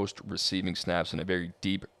 11th most receiving snaps in a very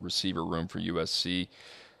deep receiver room for USC.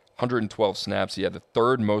 112 snaps. He had the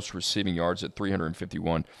third most receiving yards at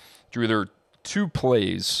 351. Drew, there are two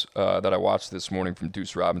plays that I watched this morning from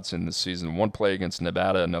Deuce Robinson this season. One play against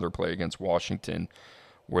Nevada, another play against Washington,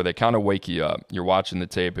 where they kind of wake you up. You're watching the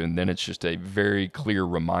tape, and then it's just a very clear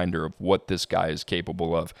reminder of what this guy is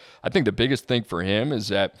capable of. I think the biggest thing for him is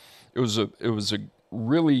that it was a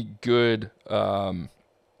really good for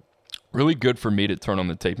me to turn on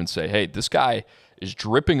the tape and say, hey, this guy is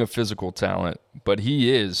dripping of physical talent, but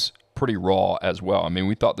he is pretty raw as well. I mean,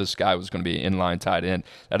 we thought this guy was going to be an inline tight end.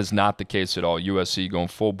 That is not the case at all. USC going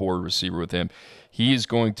full board receiver with him. He is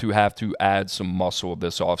going to have to add some muscle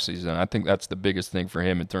this offseason. I think that's the biggest thing for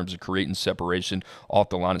him in terms of creating separation off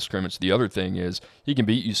the line of scrimmage. The other thing is he can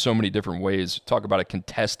beat you so many different ways. Talk about a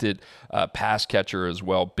contested pass catcher as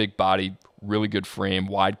well. Big body, really good frame,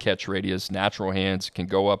 wide catch radius, natural hands, can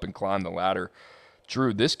go up and climb the ladder.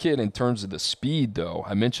 Drew, this kid in terms of the speed, though,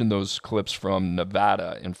 I mentioned those clips from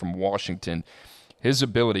Nevada and from Washington. His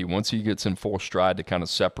ability, once he gets in full stride to kind of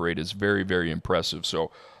separate, is very, very impressive. So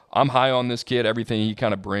I'm high on this kid, everything he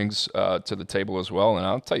kind of brings to the table as well. And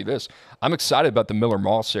I'll tell you this, I'm excited about the Miller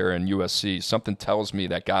Moss era in USC. Something tells me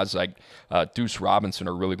that guys like Deuce Robinson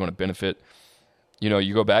are really going to benefit.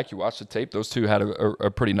 You go back, you watch the tape, those two had a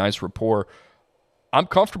pretty nice rapport. I'm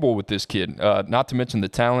comfortable with this kid, not to mention the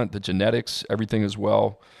talent, the genetics, everything as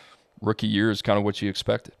well. Rookie year is kind of what you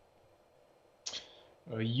expected.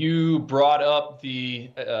 You brought up the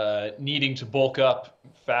needing to bulk up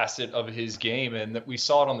facet of his game, and that we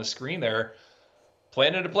saw it on the screen there.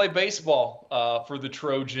 Planning to play baseball for the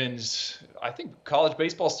Trojans. I think college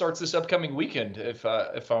baseball starts this upcoming weekend,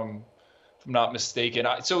 if I'm not mistaken.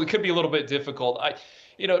 So it could be a little bit difficult.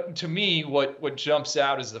 To me, what jumps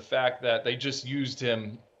out is the fact that they just used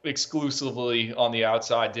him exclusively on the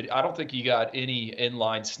outside. I don't think he got any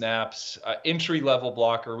inline snaps. Entry-level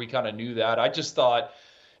blocker, we kind of knew that. I just thought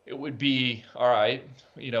it would be, all right,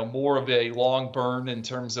 more of a long burn in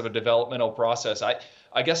terms of a developmental process.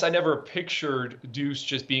 I guess I never pictured Deuce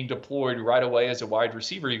just being deployed right away as a wide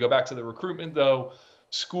receiver. You go back to the recruitment, though,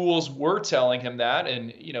 schools were telling him that,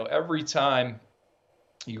 and, every time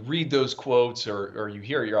you read those quotes or you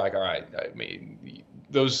hear it, you're like, all right, I mean,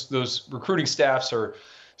 those recruiting staffs are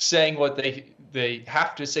saying what they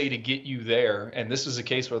have to say to get you there. And this is a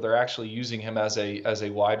case where they're actually using him as a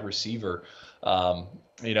wide receiver.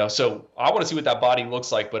 So I want to see what that body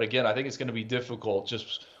looks like. But again, I think it's going to be difficult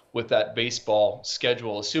just with that baseball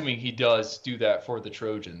schedule, assuming he does do that for the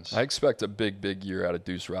Trojans. I expect a big year out of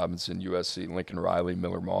Deuce Robinson, USC, Lincoln Riley,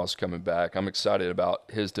 Miller Moss coming back. I'm excited about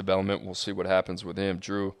his development. We'll see what happens with him.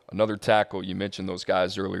 Drew, another tackle. You mentioned those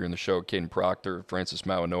guys earlier in the show, Caden Proctor, Francis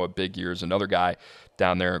Mauanoa, big years. Another guy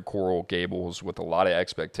down there in Coral Gables with a lot of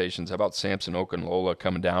expectations. How about Samson Okunlola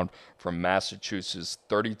coming down from Massachusetts,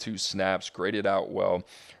 32 snaps, graded out well,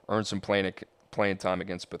 earned some playing time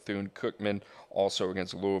against Bethune-Cookman, also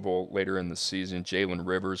against Louisville later in the season. Jalen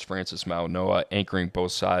Rivers, Francis Mauanoa anchoring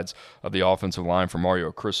both sides of the offensive line for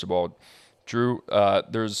Mario Cristobal. Drew,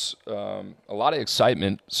 there's a lot of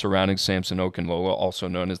excitement surrounding Samson Okunlola, also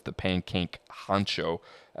known as the Pancake Honcho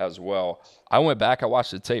as well. I went back, I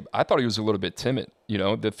watched the tape. I thought he was a little bit timid.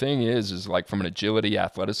 The thing is like from an agility,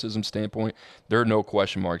 athleticism standpoint, there are no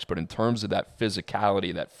question marks. But in terms of that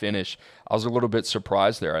physicality, that finish, I was a little bit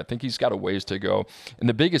surprised there. I think he's got a ways to go. And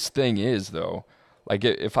the biggest thing is, though, Like,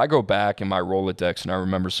 if I go back in my Rolodex and I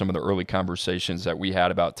remember some of the early conversations that we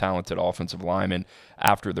had about talented offensive linemen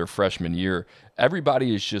after their freshman year,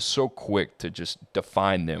 everybody is just so quick to just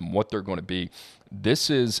define them, what they're going to be. This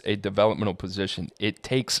is a developmental position. It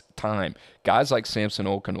takes time. Guys like Samson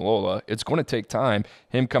Okunlola, it's going to take time.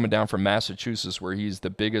 Him coming down from Massachusetts, where he's the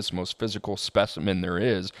biggest, most physical specimen there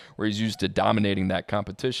is, where he's used to dominating that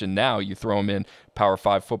competition. Now you throw him in Power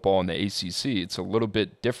 5 football in the ACC. It's a little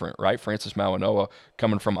bit different, right? Francis Mauanoa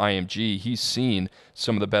coming from IMG, he's seen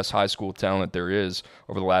some of the best high school talent there is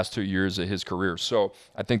over the last 2 years of his career. So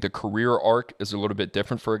I think the career arc is a little bit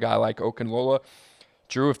different for a guy like Okunlola.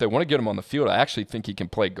 Drew, if they want to get him on the field, I actually think he can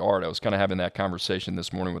play guard. I was kind of having that conversation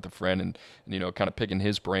this morning with a friend and kind of picking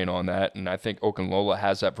his brain on that. And I think Okunlola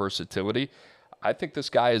has that versatility. I think this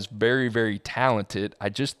guy is very, very talented. I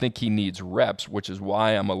just think he needs reps, which is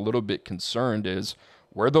why I'm a little bit concerned is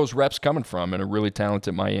where are those reps coming from in a really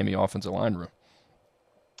talented Miami offensive line room.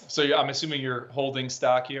 So I'm assuming you're holding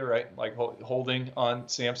stock here, right? Like holding on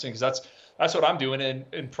Samson, because that's what I'm doing.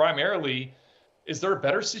 And primarily, is there a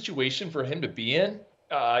better situation for him to be in?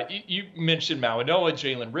 You mentioned Mauanoa,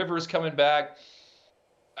 Jalen Rivers coming back.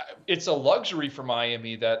 It's a luxury for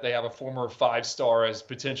Miami that they have a former 5-star as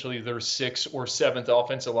potentially their 6th or 7th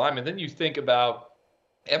offensive lineman. Then you think about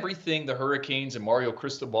everything the Hurricanes and Mario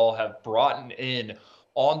Cristobal have brought in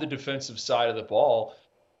on the defensive side of the ball.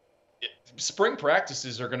 Spring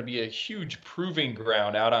practices are going to be a huge proving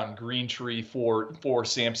ground out on Green Tree for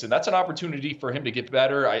Samson. That's an opportunity for him to get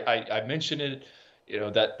better. I mentioned it.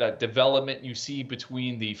 That development you see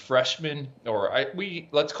between the freshmen,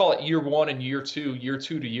 let's call it year 1 and year 2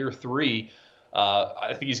 to year 3. I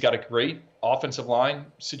think he's got a great offensive line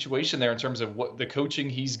situation there in terms of what the coaching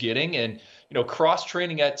he's getting, and cross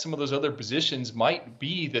training at some of those other positions might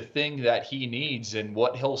be the thing that he needs, and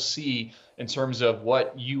what he'll see in terms of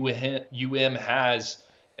what UM has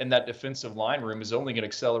in that defensive line room is only going to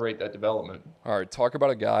accelerate that development. All right, talk about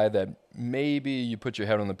a guy that maybe you put your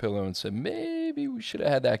head on the pillow and said, maybe we should have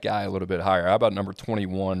had that guy a little bit higher. How about number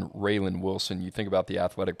 21, Raylan Wilson? You think about the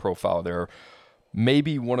athletic profile there.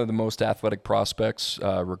 Maybe one of the most athletic prospects,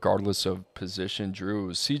 regardless of position. Drew, it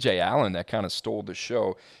was C.J. Allen that kind of stole the show.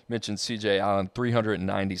 You mentioned C.J. Allen,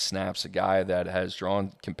 390 snaps, a guy that has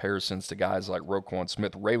drawn comparisons to guys like Roquan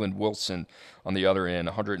Smith. Raylan Wilson on the other end,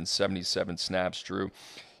 177 snaps, Drew.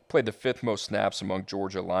 Played the 5th most snaps among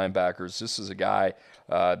Georgia linebackers. This is a guy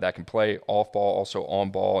that can play off ball, also on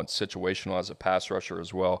ball, and situational as a pass rusher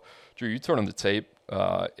as well. Drew, you turn on the tape,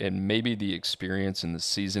 and maybe the experience and the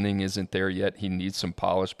seasoning isn't there yet. He needs some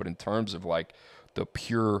polish, but in terms of like the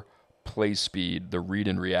pure play speed, the read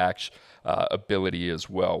and react ability as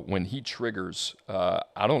well, when he triggers,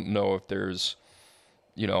 I don't know if there's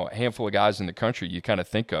a handful of guys in the country you kind of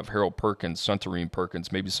think of, Harold Perkins, Suntarine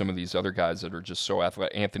Perkins, maybe some of these other guys that are just so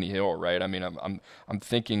athletic, Anthony Hill, right? I mean, I'm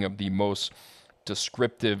thinking of the most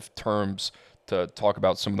descriptive terms to talk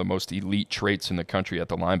about some of the most elite traits in the country at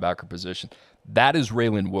the linebacker position. That is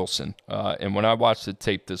Raylan Wilson. And when I watched the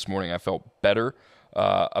tape this morning, I felt better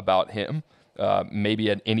about him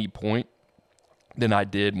maybe at any point than I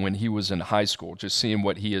did when he was in high school, just seeing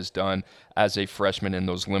what he has done as a freshman in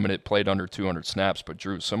those limited, played under 200 snaps. But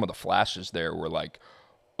Drew, some of the flashes there were like,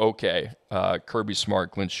 okay, Kirby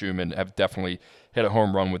Smart, Glenn Schumann have definitely hit a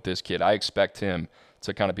home run with this kid. I expect him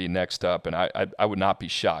to kind of be next up, and I would not be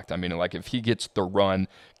shocked. I mean, like if he gets the run,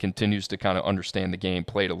 continues to kind of understand the game,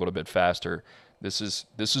 played a little bit faster, this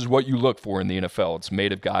is what you look for in the NFL. It's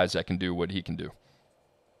made of guys that can do what he can do.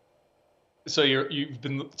 So you've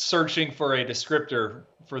been searching for a descriptor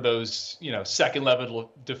for those, second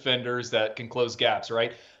level defenders that can close gaps,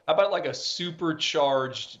 right? How about like a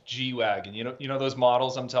supercharged G-Wagon? You know those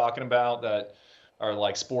models I'm talking about that are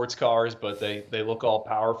like sports cars, but they look all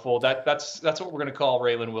powerful. That's what we're going to call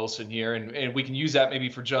Raylan Wilson here, and we can use that maybe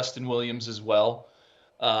for Justin Williams as well.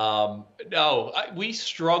 We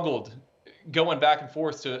struggled going back and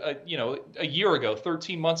forth to a year ago,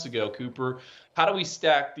 13 months ago, Cooper. How do we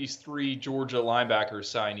stack these 3 Georgia linebacker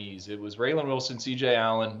signees? It was Raylan Wilson, C.J.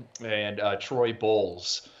 Allen, and Troy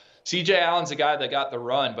Bowles. C.J. Allen's a guy that got the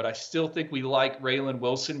run, but I still think we like Raylan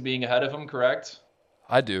Wilson being ahead of him, correct?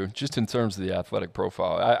 I do, just in terms of the athletic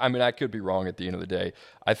profile. I mean, I could be wrong at the end of the day.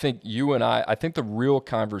 I think I think the real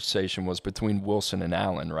conversation was between Wilson and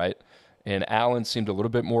Allen, right? And Allen seemed a little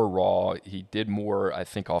bit more raw. He did more, I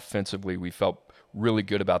think, offensively. We felt really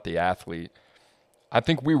good about the athlete. I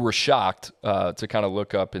think we were shocked to kind of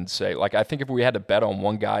look up and say, like, I think if we had to bet on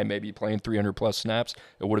one guy maybe playing 300-plus snaps,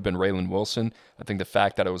 it would have been Raylan Wilson. I think the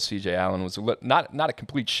fact that it was C.J. Allen was not a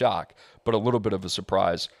complete shock, but a little bit of a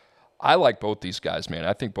surprise. I like both these guys, man.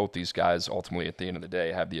 I think both these guys ultimately at the end of the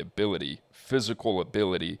day have the ability, physical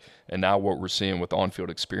ability, and now what we're seeing with on-field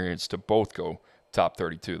experience to both go top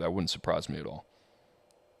 32. That wouldn't surprise me at all.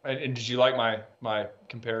 And did you like my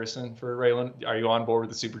comparison for Raylan? Are you on board with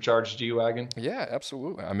the supercharged G-Wagon? Yeah,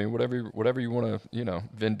 absolutely. I mean, whatever you want to,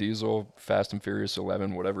 Vin Diesel, Fast and Furious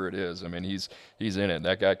 11, whatever it is. I mean, he's in it.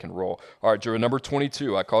 That guy can roll. All right, Drew, number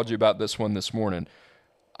 22. I called you about this one this morning.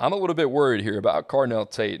 I'm a little bit worried here about Carnell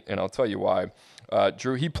Tate, and I'll tell you why.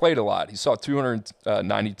 Drew, he played a lot. He saw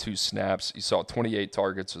 292 snaps. He saw 28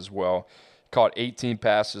 targets as well. Caught 18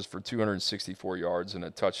 passes for 264 yards and a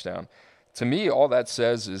touchdown. To me, all that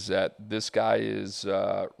says is that this guy is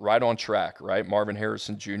right on track, right? Marvin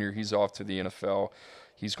Harrison Jr., he's off to the NFL.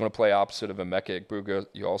 He's going to play opposite of Emeka Egbuka.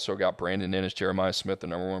 You also got Brandon Ennis, Jeremiah Smith, the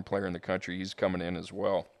number one player in the country. He's coming in as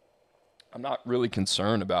well. I'm not really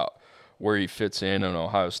concerned about where he fits in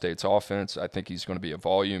Ohio State's offense. I think he's going to be a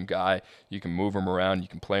volume guy. You can move him around. You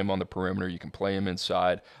can play him on the perimeter. You can play him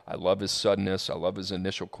inside. I love his suddenness. I love his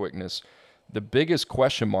initial quickness. The biggest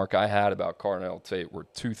question mark I had about Carnell Tate were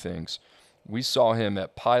two things. We saw him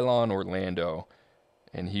at Pylon, Orlando,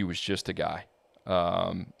 and he was just a guy.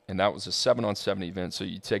 And that was a 7-on-7 event, so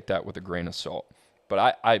you take that with a grain of salt.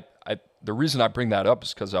 But I the reason I bring that up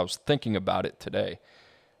is because I was thinking about it today.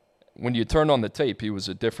 When you turned on the tape, he was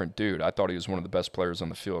a different dude. I thought he was one of the best players on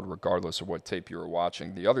the field, regardless of what tape you were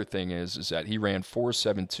watching. The other thing is that he ran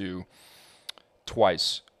 4.72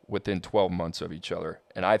 twice within 12 months of each other.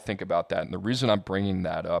 And I think about that. And the reason I'm bringing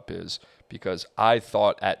that up is because I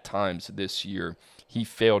thought at times this year he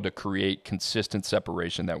failed to create consistent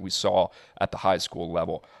separation that we saw at the high school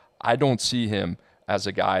level. I don't see him as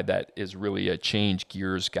a guy that is really a change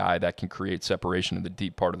gears guy that can create separation in the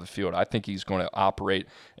deep part of the field. I think he's going to operate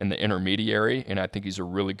in the intermediary, and I think he's a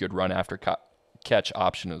really good run after catch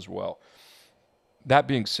option as well. That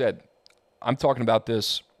being said, I'm talking about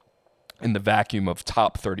this in the vacuum of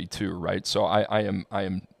top 32, right? So I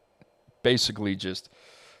am basically just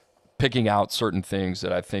picking out certain things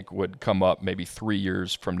that I think would come up maybe 3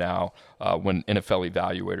 years from now when NFL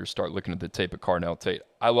evaluators start looking at the tape of Carnell Tate.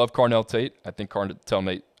 I love Carnell Tate. I think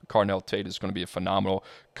Carnell Tate is going to be a phenomenal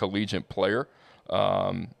collegiate player.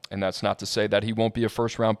 And that's not to say that he won't be a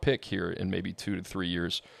first-round pick here in maybe 2 to 3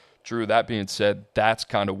 years. Drew, that being said, that's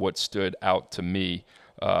kind of what stood out to me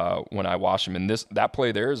when I watched him. And that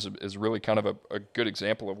play there is really kind of a good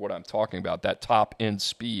example of what I'm talking about, that top-end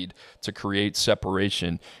speed to create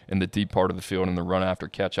separation in the deep part of the field and the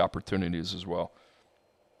run-after-catch opportunities as well.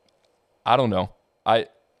 I don't know. I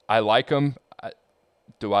like him.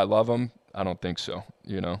 Do I love him? I don't think so.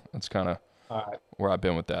 That's kind of where I've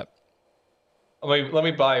been with that. Let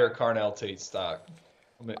me buy your Carnell Tate stock.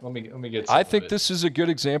 Let me get some I think this is a good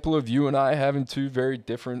example of you and I having two very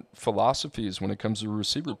different philosophies when it comes to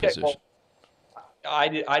receiver position. Well, I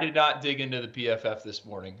did not dig into the PFF this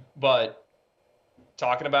morning, but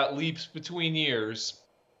talking about leaps between years,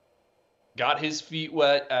 got his feet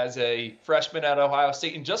wet as a freshman at Ohio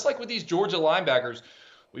State. And just like with these Georgia linebackers,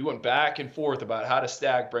 we went back and forth about how to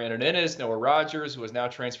stack Brandon Ennis, Noah Rogers, who has now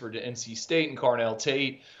transferred to NC State, and Carnell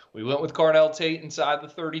Tate. We went with Carnell Tate inside the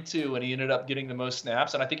 32, and he ended up getting the most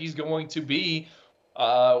snaps. And I think he's going to be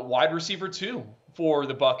wide receiver 2 for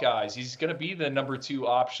the Buckeyes. He's going to be the number 2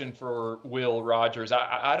 option for Will Rogers.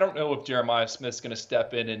 I don't know if Jeremiah Smith's going to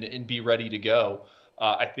step in and be ready to go.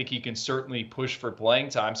 I think he can certainly push for playing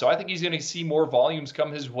time. So I think he's going to see more volumes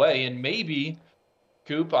come his way. And maybe,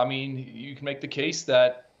 Coop, I mean, you can make the case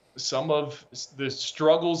that some of the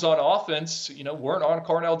struggles on offense, weren't on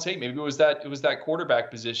Carnell Tate. Maybe it was that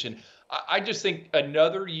quarterback position. I just think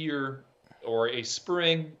another year or a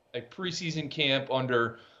spring, a preseason camp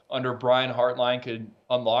under Brian Hartline could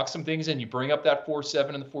unlock some things. And you bring up that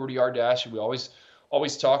 4.7 in the 40-yard dash. We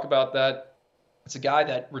always talk about that. It's a guy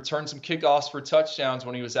that returned some kickoffs for touchdowns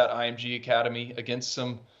when he was at IMG Academy against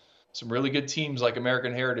some really good teams like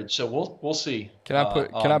American Heritage. So we'll see. Can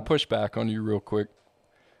I push back on you real quick?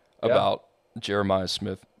 About Jeremiah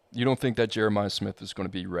Smith. You don't think that Jeremiah Smith is going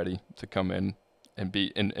to be ready to come in and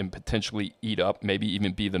be and potentially eat up, maybe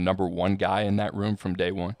even be the number 1 guy in that room from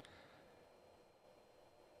day one?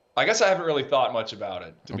 I guess I haven't really thought much about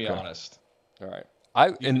it, to be honest. All right.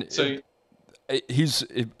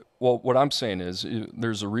 What I'm saying is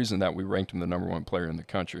there's a reason that we ranked him the number 1 player in the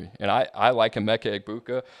country. And I like Emeka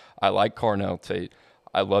Egbuka. I like Carnell Tate.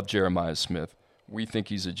 I love Jeremiah Smith. We think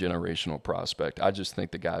he's a generational prospect. I just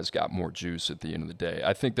think the guy's got more juice at the end of the day.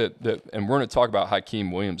 I think that and we're going to talk about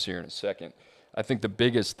Hakeem Williams here in a second. I think the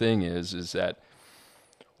biggest thing is that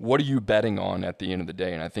what are you betting on at the end of the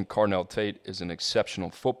day? And I think Carnell Tate is an exceptional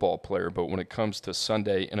football player, but when it comes to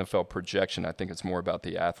Sunday NFL projection, I think it's more about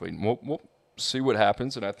the athlete. And we'll see what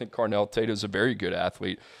happens, and I think Carnell Tate is a very good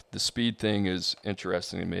athlete. The speed thing is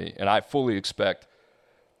interesting to me, and I fully expect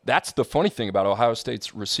 – that's the funny thing about Ohio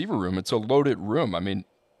State's receiver room. It's a loaded room. I mean,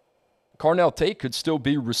 Carnell Tate could still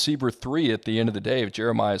be receiver 3 at the end of the day if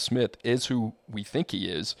Jeremiah Smith is who we think he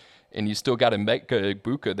is, and you still got Emeka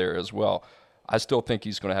Egbuka there as well. I still think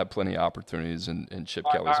he's going to have plenty of opportunities in Chip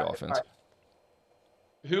Kelly's offense.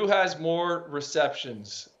 Who has more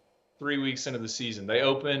receptions 3 weeks into the season? They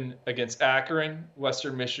open against Akron,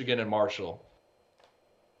 Western Michigan, and Marshall.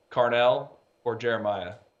 Carnell or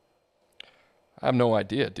Jeremiah? I have no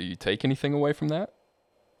idea. Do you take anything away from that?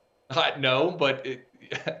 No, but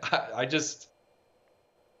I just,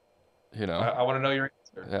 I want to know your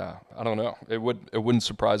answer. Yeah, I don't know. It wouldn't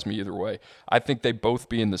surprise me either way. I think they both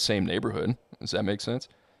be in the same neighborhood. Does that make sense?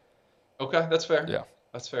 Okay, that's fair. Yeah.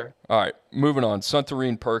 That's fair. All right, moving on.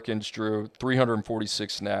 Suntarine Perkins, Drew,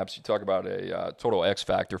 346 snaps. You talk about a total X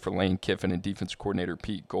factor for Lane Kiffin and defensive coordinator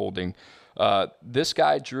Pete Golding. This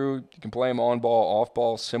guy, Drew, you can play him on ball, off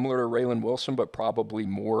ball, similar to Raylan Wilson, but probably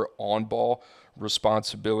more on ball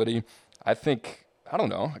responsibility. I don't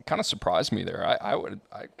know. It kind of surprised me there.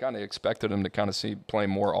 I kind of expected him to kind of see playing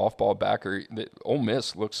more off ball backer. Ole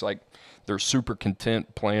Miss looks like they're super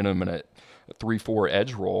content playing him in a 3-4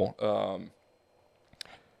 edge role.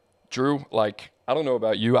 Drew, I don't know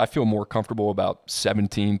about you. I feel more comfortable about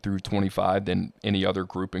 17 through 25 than any other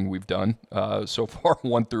grouping we've done so far,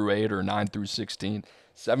 1 through 8 or 9 through 16.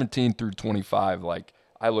 17 through 25,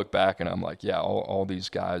 I look back and I'm like, yeah, all these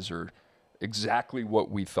guys are exactly what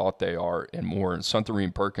we thought they are and more. And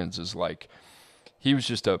Suntarine Perkins is he was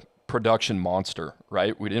just a production monster,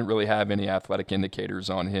 right? We didn't really have any athletic indicators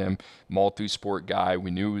on him. Multi-sport guy.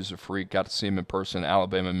 We knew he was a freak. Got to see him in person,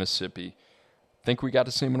 Alabama, Mississippi. Think we got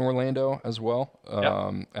to see him in Orlando as well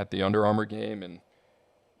at the Under Armour game. And,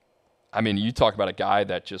 I mean, you talk about a guy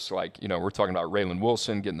that just we're talking about Raylan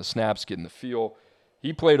Wilson getting the snaps, getting the feel.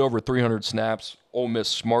 He played over 300 snaps. Ole Miss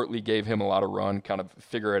smartly gave him a lot of run, kind of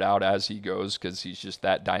figure it out as he goes because he's just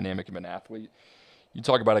that dynamic of an athlete. You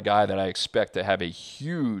talk about a guy that I expect to have a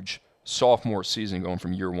huge sophomore season going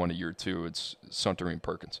from year 1 to year 2. It's Suntarine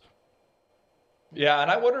Perkins. Yeah,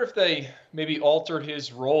 and I wonder if they maybe altered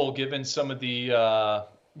his role given some of the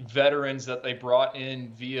veterans that they brought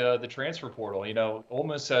in via the transfer portal. Ole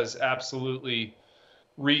Miss has absolutely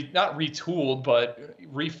not retooled, but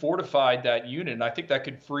refortified that unit, and I think that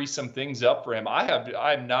could free some things up for him.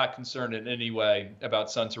 I'm not concerned in any way about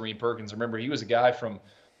Suntarine Perkins. Remember, he was a guy from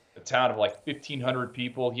a town of 1,500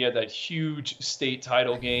 people. He had that huge state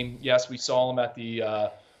title game. Yes, we saw him at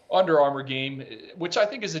the Under Armour game, which I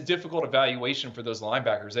think is a difficult evaluation for those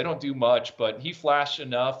linebackers. They don't do much, but he flashed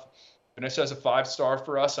enough. Finished as a 5-star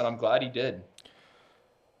for us, and I'm glad he did.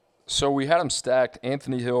 So we had him stacked: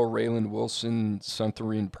 Anthony Hill, Raylan Wilson,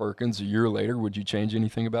 Suntarine Perkins. A year later, would you change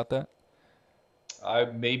anything about that?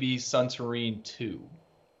 Maybe Suntarine 2.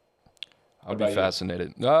 I'd be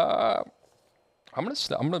fascinated. I'll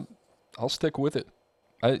stick with it.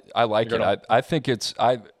 I like it. I think it's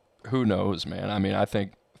who knows, man. I mean, I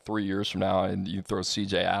think 3 years from now, and you throw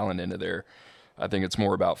C.J. Allen into there, I think it's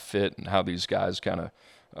more about fit and how these guys kind of,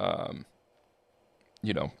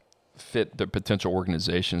 fit the potential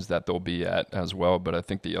organizations that they'll be at as well. But I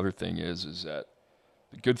think the other thing is that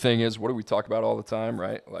the good thing is, what do we talk about all the time,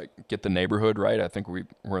 right? Get the neighborhood right. I think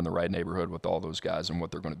we're in the right neighborhood with all those guys and what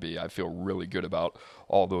they're going to be. I feel really good about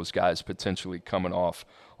all those guys potentially coming off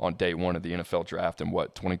on day 1 of the NFL draft in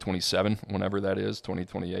 2027, whenever that is,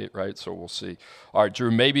 2028, right? So we'll see. All right, Drew,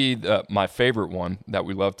 maybe my favorite one that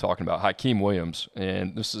we love talking about, Hakeem Williams.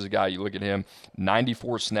 And this is a guy, you look at him,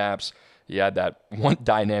 94 snaps. He had that one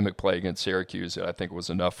dynamic play against Syracuse that I think was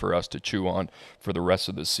enough for us to chew on for the rest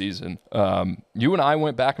of the season. You and I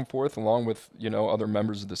went back and forth along with, other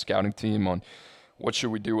members of the scouting team on what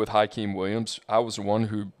should we do with Hakeem Williams. I was the one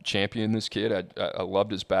who championed this kid. I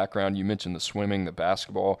loved his background. You mentioned the swimming, the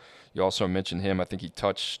basketball. You also mentioned him. I think he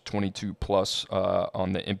touched 22-plus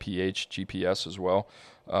on the MPH GPS as well.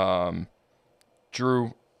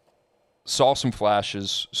 Drew, saw some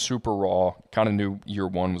flashes, super raw, kind of knew year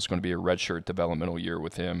 1 was going to be a redshirt developmental year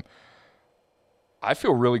with him. I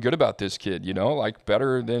feel really good about this kid,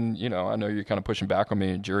 better than, I know you're kind of pushing back on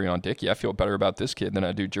me and Jurion Dickey. I feel better about this kid than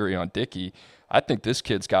I do Jurion Dickey. I think this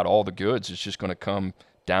kid's got all the goods. It's just going to come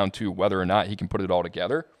down to whether or not he can put it all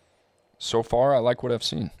together. So far, I like what I've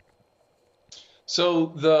seen.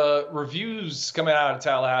 So the reviews coming out of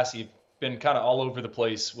Tallahassee been kind of all over the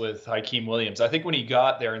place with Hakeem Williams. I think when he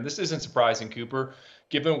got there, and this isn't surprising, Cooper,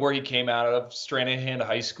 given where he came out of, Stranahan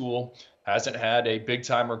High School, hasn't had a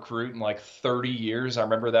big-time recruit in like 30 years. I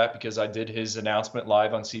remember that because I did his announcement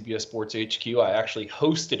live on CBS Sports HQ. I actually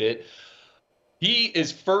hosted it. He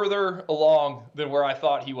is further along than where I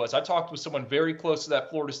thought he was. I talked with someone very close to that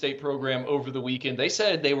Florida State program over the weekend. They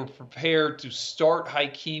said they were prepared to start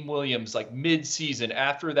Hakeem Williams like mid-season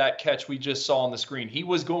after that catch we just saw on the screen. He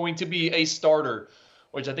was going to be a starter,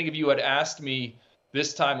 which I think if you had asked me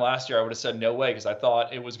this time last year, I would have said no way because I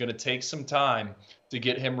thought it was going to take some time to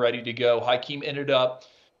get him ready to go. Hakeem ended up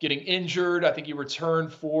getting injured. I think he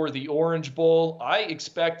returned for the Orange Bowl. I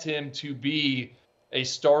expect him to be a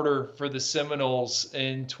starter for the Seminoles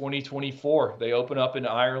in 2024. They open up in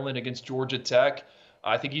Ireland against Georgia Tech.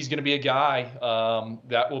 I think he's going to be a guy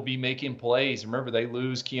that will be making plays. Remember, they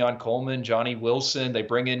lose Keon Coleman, Johnny Wilson. They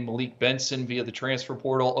bring in Malik Benson via the transfer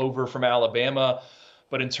portal over from Alabama.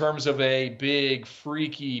 But in terms of a big,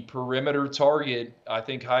 freaky perimeter target, I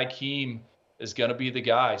think Hakeem is going to be the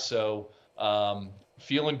guy. So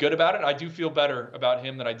feeling good about it. I do feel better about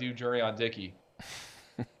him than I do Jurion Dickey.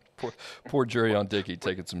 Poor Jurion Dickey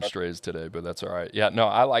taking some strays today, but that's all right. Yeah, no,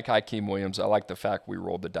 I like Hakeem Williams. I like the fact we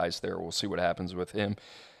rolled the dice there. We'll see what happens with him.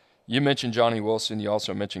 You mentioned Johnny Wilson. You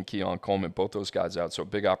also mentioned Keon Coleman. Both those guys out, so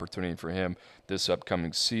big opportunity for him this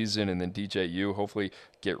upcoming season. And then DJU, hopefully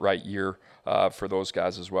get right year for those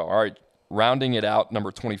guys as well. All right, rounding it out,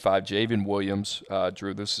 number 25, Javen Williams.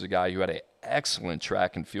 Drew, this is a guy who had an excellent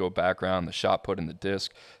track and field background, the shot put in the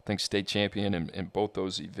disc. I think state champion in both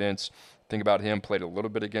those events. Think about him, played a little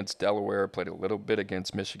bit against Delaware, played a little bit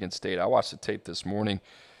against Michigan State. I watched the tape this morning.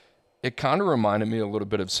 It kind of reminded me a little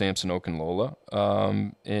bit of Samson Okunlola.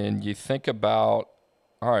 And you think about,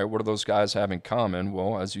 all right, what do those guys have in common?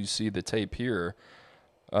 Well, as you see the tape here,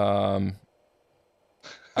 I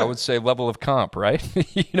would say level of comp, right?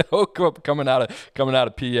 Coming out of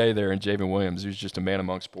PA there, and Javen Williams, who's just a man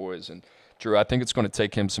amongst boys. And Drew, I think it's going to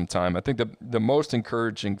take him some time. I think the most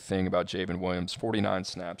encouraging thing about Javen Williams, 49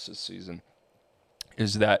 snaps this season,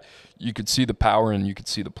 is that you could see the power and you could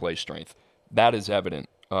see the play strength. That is evident.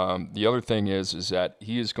 The other thing is that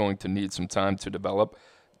he is going to need some time to develop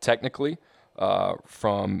technically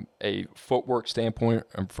from a footwork standpoint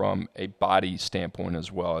and from a body standpoint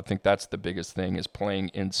as well. I think that's the biggest thing, is playing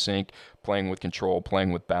in sync, playing with control,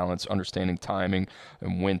 playing with balance, understanding timing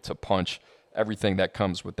and when to punch. Everything that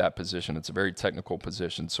comes with that position. It's a very technical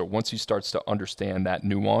position. So once he starts to understand that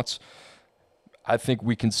nuance, I think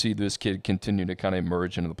we can see this kid continue to kind of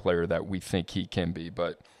emerge into the player that we think he can be.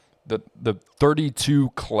 But the 32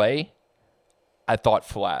 Clay, I thought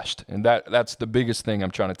flashed. And that's the biggest thing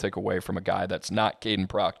I'm trying to take away from a guy that's not Caden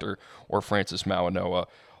Proctor or Francis Mawanoa.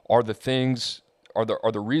 Are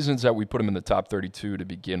the reasons that we put him in the top 32 to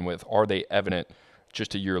begin with, are they evident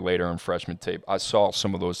just a year later on freshman tape? I saw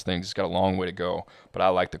some of those things. He's got a long way to go, but I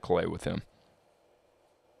like the Clay with him.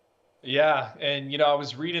 Yeah, and, I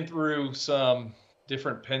was reading through some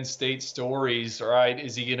different Penn State stories, all right?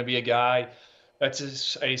 Is he going to be a guy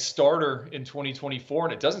that's a starter in 2024?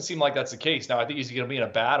 And it doesn't seem like that's the case. Now, I think he's going to be in a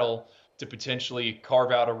battle to potentially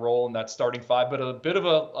carve out a role in that starting five, but a bit of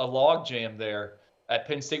a log jam there at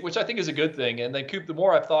Penn State, which I think is a good thing. And then, Coop, the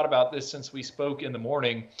more I've thought about this since we spoke in the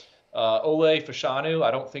morning, Ole Fashanu,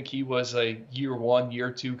 I don't think he was a year one, year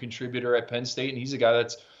two contributor at Penn State, and he's a guy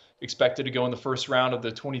that's expected to go in the first round of the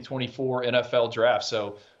 2024 NFL draft.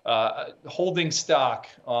 So holding stock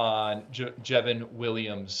on Javen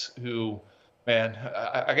Williams, who, man,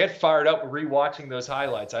 I get fired up rewatching those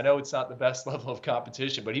highlights. I know it's not the best level of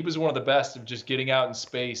competition, but he was one of the best of just getting out in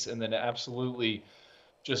space and then absolutely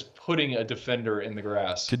just putting a defender in the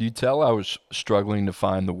grass. Could you tell I was struggling to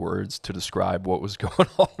find the words to describe what was going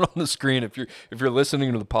on the screen? If you're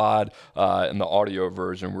listening to the pod in the audio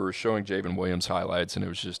version, we were showing Javen Williams highlights, and it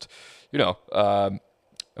was just, a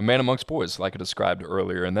man amongst boys, like I described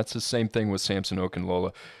earlier. And that's the same thing with Samson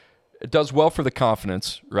Okunlola. It does well for the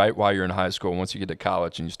confidence, right, while you're in high school. Once you get to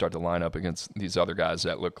college and you start to line up against these other guys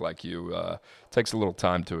that look like you, it takes a little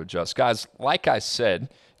time to adjust. Guys, like I said,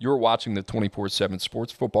 you're watching the 24/7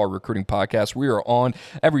 Sports Football Recruiting Podcast. We are on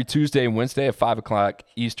every Tuesday and Wednesday at 5 o'clock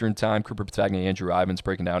Eastern Time. Cooper Patagna and Andrew Ivins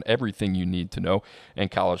breaking down everything you need to know in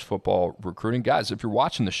college football recruiting. Guys, if you're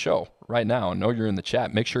watching the show right now and know you're in the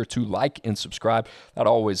chat, make sure to like and subscribe. That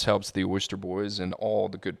always helps the Oyster Boys and all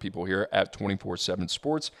the good people here at 24/7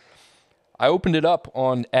 Sports. I opened it up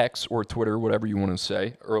on X or Twitter, whatever you want to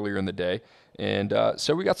say, earlier in the day. And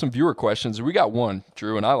so we got some viewer questions. We got one,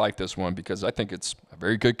 Drew, and I like this one because I think it's a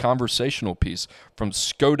very good conversational piece from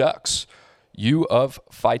Skodux, You of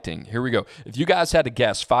Fighting. Here we go. If you guys had to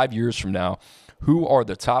guess 5 years from now, Who are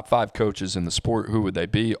the top 5 coaches in the sport? Who would they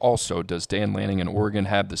be? Also, does Dan Lanning in Oregon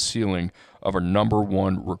have the ceiling of a number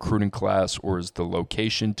 1 recruiting class, or is the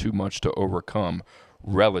location too much to overcome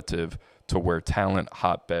relative to where talent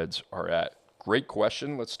hotbeds are at? Great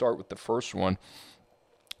question. Let's start with the first one.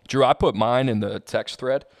 Drew, I put mine in the text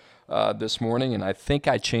thread this morning, and I think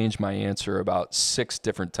I changed my answer about 6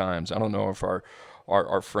 different times. I don't know if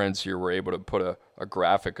our friends here were able to put a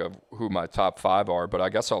graphic of who my top 5 are, but I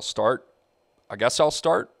guess I'll start.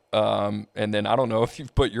 And then I don't know if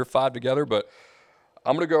you've put your 5 together, but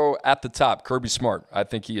I'm going to go at the top, Kirby Smart. I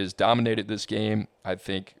think he has dominated this game. I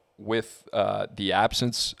think with the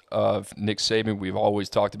absence of Nick Saban, we've always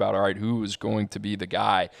talked about, all right, who is going to be the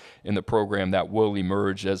guy in the program that will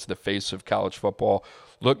emerge as the face of college football?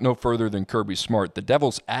 Look no further than Kirby Smart. The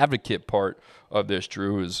devil's advocate part of this,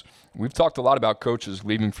 Drew, is we've talked a lot about coaches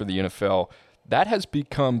leaving for the NFL. That has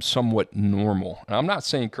become somewhat normal. And I'm not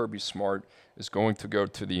saying Kirby Smart is going to go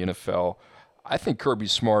to the NFL. I think Kirby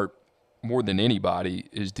Smart, more than anybody,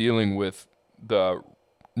 is dealing with the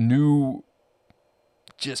new,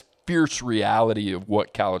 just fierce reality of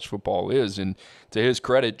what college football is. And to his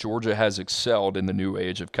credit, Georgia has excelled in the new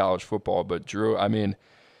age of college football. But Drew, I mean,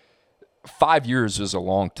 5 years is a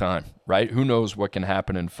long time, right? Who knows what can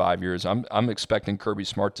happen in 5 years? I'm expecting Kirby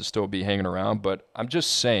Smart to still be hanging around, but I'm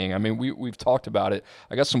just saying, I mean, we've talked about it.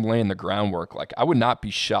 I guess I'm laying the groundwork. Like, I would not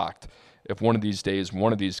be shocked if one of these days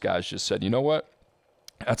one of these guys just said, you know what,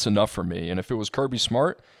 that's enough for me. And if it was Kirby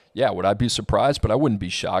Smart, yeah, would I be surprised? But I wouldn't be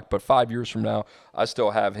shocked. But 5 years from now, I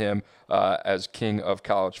still have him as king of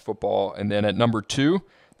college football. And then at number 2,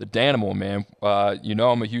 the Danimal, man.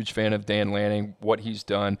 I'm a huge fan of Dan Lanning, what he's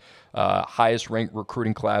done. Highest ranked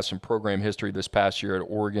recruiting class in program history this past year at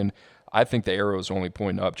Oregon. I think the arrow is only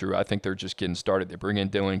pointing up, Drew. I think they're just getting started. They bring in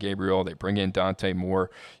Dylan Gabriel. They bring in Dante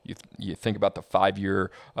Moore. You think about the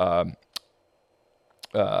 5-year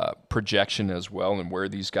projection as well and where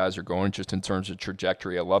these guys are going just in terms of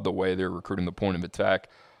trajectory. I love the way they're recruiting the point of attack.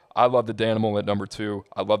 I love the Danimal at number 2.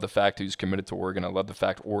 I love the fact he's committed to Oregon. I love the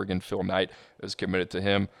fact Oregon, Phil Knight, is committed to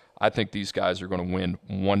him. I think these guys are going to win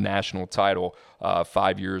one national title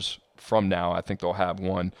 5 years from now. I think they'll have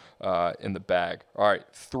one in the bag. All right,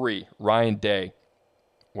 3, Ryan Day.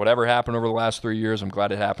 Whatever happened over the last 3 years, I'm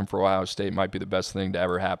glad it happened for Ohio State. Might be the best thing to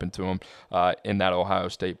ever happen to them in that Ohio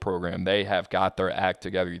State program. They have got their act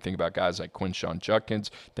together. You think about guys like Quinshon Judkins.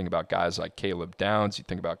 You think about guys like Caleb Downs. You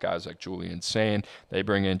think about guys like Julian Sain. They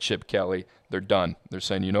bring in Chip Kelly. They're done. They're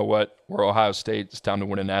saying, you know what? We're Ohio State. It's time to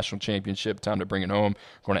win a national championship. Time to bring it home.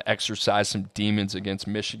 We're going to exercise some demons against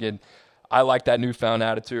Michigan. I like that newfound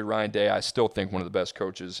attitude. Ryan Day, I still think one of the best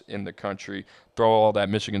coaches in the country. Throw all that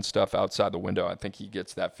Michigan stuff outside the window. I think he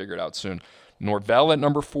gets that figured out soon. Norvell at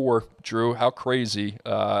number 4. Drew, how crazy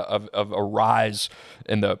of a rise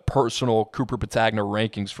in the personal Cooper Patagna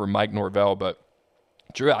rankings for Mike Norvell. But,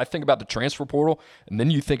 Drew, I think about the transfer portal, and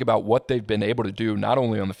then you think about what they've been able to do not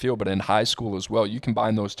only on the field but in high school as well. You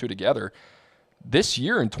combine those two together. This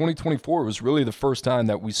year in 2024 was really the first time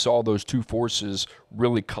that we saw those two forces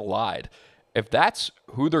really collide. If that's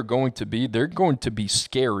who they're going to be, they're going to be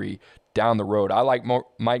scary down the road. I like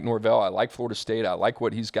Mike Norvell. I like Florida State. I like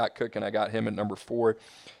what he's got cooking. I got him at number 4.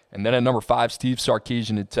 And then at number 5, Steve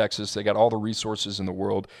Sarkisian in Texas. They got all the resources in the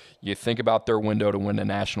world. You think about their window to win the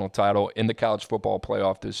national title in the college football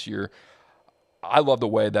playoff this year. I love the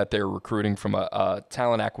way that they're recruiting from a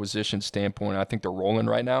talent acquisition standpoint. I think they're rolling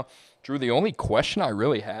right now. Drew, the only question I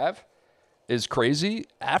really have is crazy.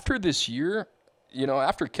 After this year,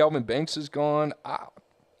 after Kelvin Banks is gone,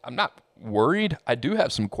 I'm not worried. I do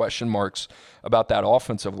have some question marks about that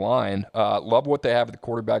offensive line. Love what they have at the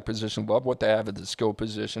quarterback position. Love what they have at the skill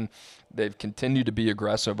position. They've continued to be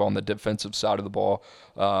aggressive on the defensive side of the ball.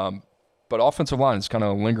 But offensive line is kind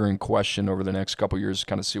of a lingering question over the next couple of years to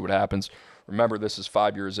kind of see what happens. Remember, this is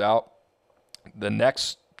 5 years out. The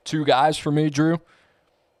next 2 guys for me, Drew,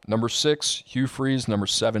 number 6, Hugh Freeze. Number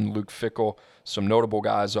 7, Luke Fickell. Some notable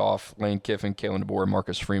guys off: Lane Kiffin, Kalen DeBoer,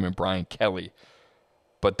 Marcus Freeman, Brian Kelly.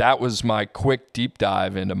 But that was my quick deep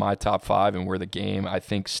dive into my top 5 and where the game, I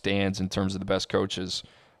think, stands in terms of the best coaches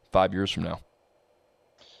 5 years from now.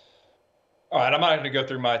 All right, I'm not going to go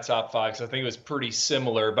through my top 5 because I think it was pretty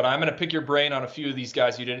similar, but I'm going to pick your brain on a few of these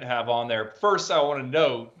guys you didn't have on there. First, I want to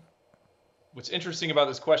note, what's interesting about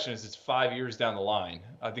this question is it's 5 years down the line.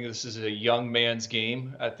 I think this is a young man's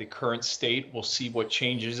game at the current state. We'll see what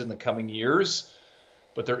changes in the coming years.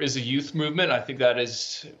 But there is a youth movement. I think that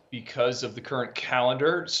is because of the current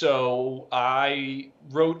calendar. So I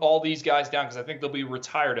wrote all these guys down because I think they'll be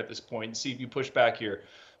retired at this point. See if you push back here.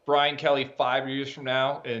 Brian Kelly, 5 years from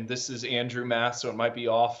now, and this is Andrew math, so it might be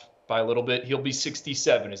off by a little bit. He'll be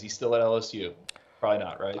 67. Is he still at LSU? Probably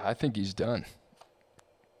not, right? I think he's done.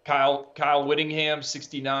 Kyle Whittingham,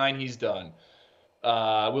 69. He's done.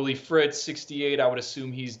 Willie Fritz, 68. I would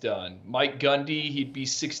assume he's done. Mike Gundy, he'd be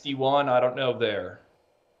 61. I don't know there.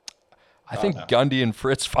 I think Gundy and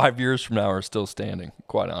Fritz 5 years from now are still standing,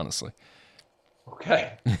 quite honestly.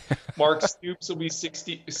 Okay. Mark Stoops will be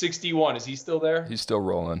 61. Is he still there? He's still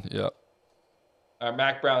rolling, yep.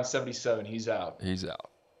 Mac Brown, 77. He's out. He's out.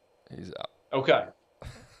 Okay.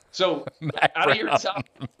 So, out of your top...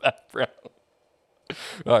 Mac Brown.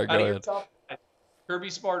 All right, go ahead. Your top, Kirby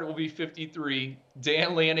Smart will be 53.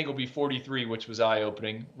 Dan Lanning will be 43, which was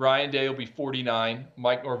eye-opening. Ryan Day will be 49.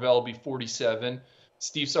 Mike Norvell will be 47.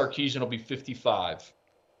 Steve Sarkisian will be 55.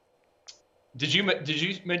 Did you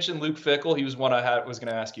mention Luke Fickell? He was one I was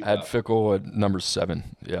going to ask you about. I had Fickell at number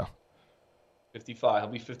 7, yeah. 55.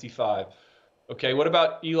 He'll be 55. Okay, what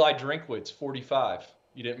about Eli Drinkwitz, 45?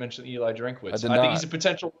 You didn't mention Eli Drinkwitz. I think he's a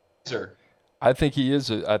potential riser. I think he is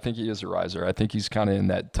a riser. I think he's kind of in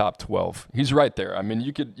that top 12. He's right there. I mean,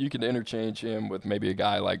 you could interchange him with maybe a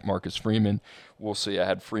guy like Marcus Freeman. We'll see. I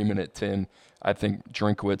had Freeman at 10. I think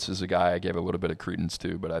Drinkwitz is a guy I gave a little bit of credence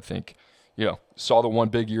to, but I think, saw the one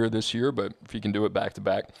big year this year, but if he can do it back to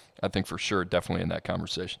back, I think for sure definitely in that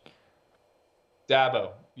conversation.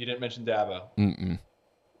 Dabo. You didn't mention Dabo.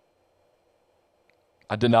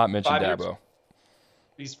 I did not mention Dabo.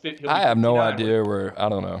 I have no idea where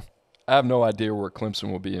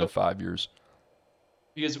Clemson will be in 5 years.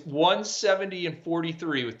 He is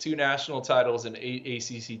 170-43 with 2 national titles and 8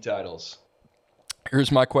 ACC titles.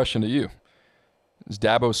 Here's my question to you. Does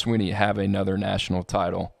Dabo Swinney have another national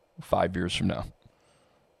title 5 years from now?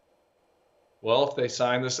 Well, if they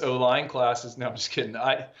sign this O-line classes, no, I'm just kidding.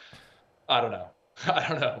 I don't know.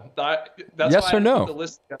 That's yes why or no? The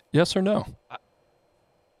list. Yes or no?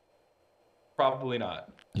 Probably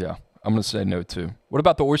not. Yeah, I'm going to say no too. What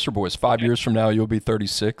about the Oyster Boys? 5 years from now, you'll be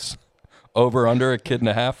 36. Over, under, a kid and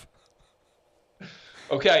a half?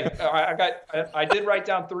 Okay, I did write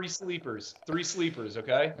down 3 sleepers. 3 sleepers,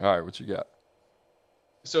 okay? All right, what you got?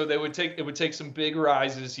 So it would take some big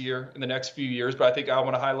rises here in the next few years, but I think I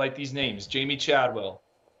want to highlight these names. Jamie Chadwell,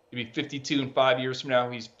 he'll be 52 in 5 years from now.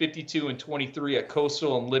 He's 52 and 23 at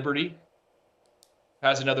Coastal and Liberty.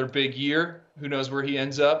 Has another big year. Who knows where he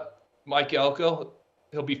ends up? Mike Elko,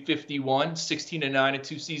 he'll be 51, 16 and 9 at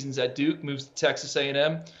 2 seasons at Duke. Moves to Texas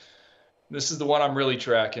A&M. This is the one I'm really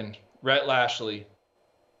tracking. Rhett Lashley,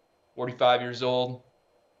 45 years old.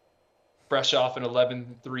 Fresh off an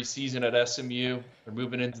 11-3 season at SMU. They're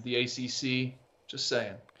moving into the ACC. Just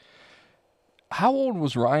saying. How old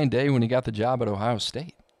was Ryan Day when he got the job at Ohio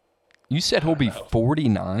State? You said he'll be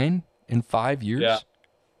 49 in 5 years? Yeah.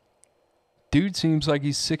 Dude seems like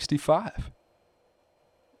he's 65.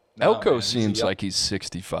 Elko seems like he's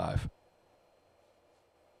 65.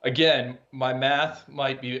 Again, my math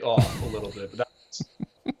might be off a little bit, but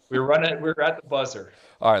we're at the buzzer.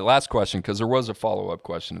 All right, last question, because there was a follow-up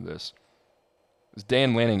question to this. Does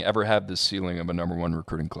Dan Lanning ever have this ceiling of a number 1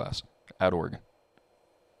 recruiting class at Oregon?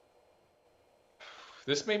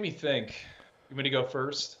 This made me think. You want me to go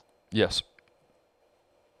first? Yes.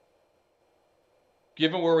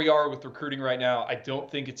 Given where we are with recruiting right now, I don't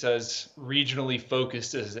think it's as regionally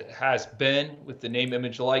focused as it has been with the name,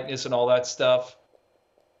 image, likeness, and all that stuff.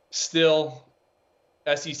 Still,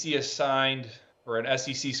 SEC has signed, or an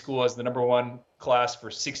SEC school as the number 1 class for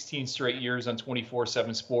 16 straight years on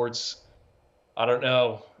 24/7 Sports. I don't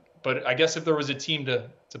know, but I guess if there was a team to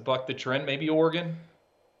buck the trend, maybe Oregon.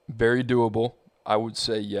 Very doable. I would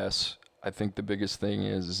say yes. I think the biggest thing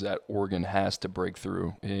is that Oregon has to break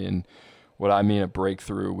through. And what I mean a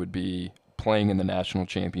breakthrough would be playing in the national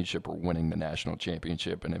championship or winning the national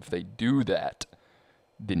championship. And if they do that,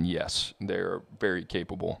 then yes, they're very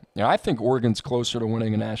capable. I think Oregon's closer to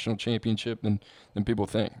winning a national championship than people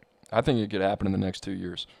think. I think it could happen in the next 2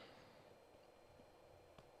 years.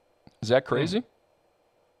 Is that crazy?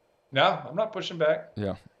 No, I'm not pushing back.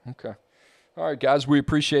 Yeah, okay. All right, guys, we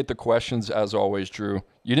appreciate the questions as always, Drew.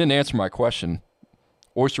 You didn't answer my question.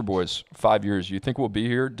 Oyster Boys, 5 years. You think we'll be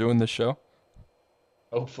here doing this show?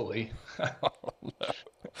 Hopefully.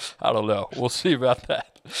 I don't know. We'll see about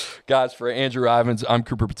that. Guys, for Andrew Ivins, I'm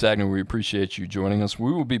Cooper Patagna. We appreciate you joining us.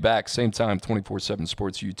 We will be back same time, 24/7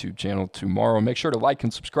 Sports YouTube channel tomorrow. Make sure to like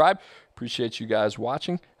and subscribe. Appreciate you guys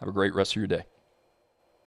watching. Have a great rest of your day.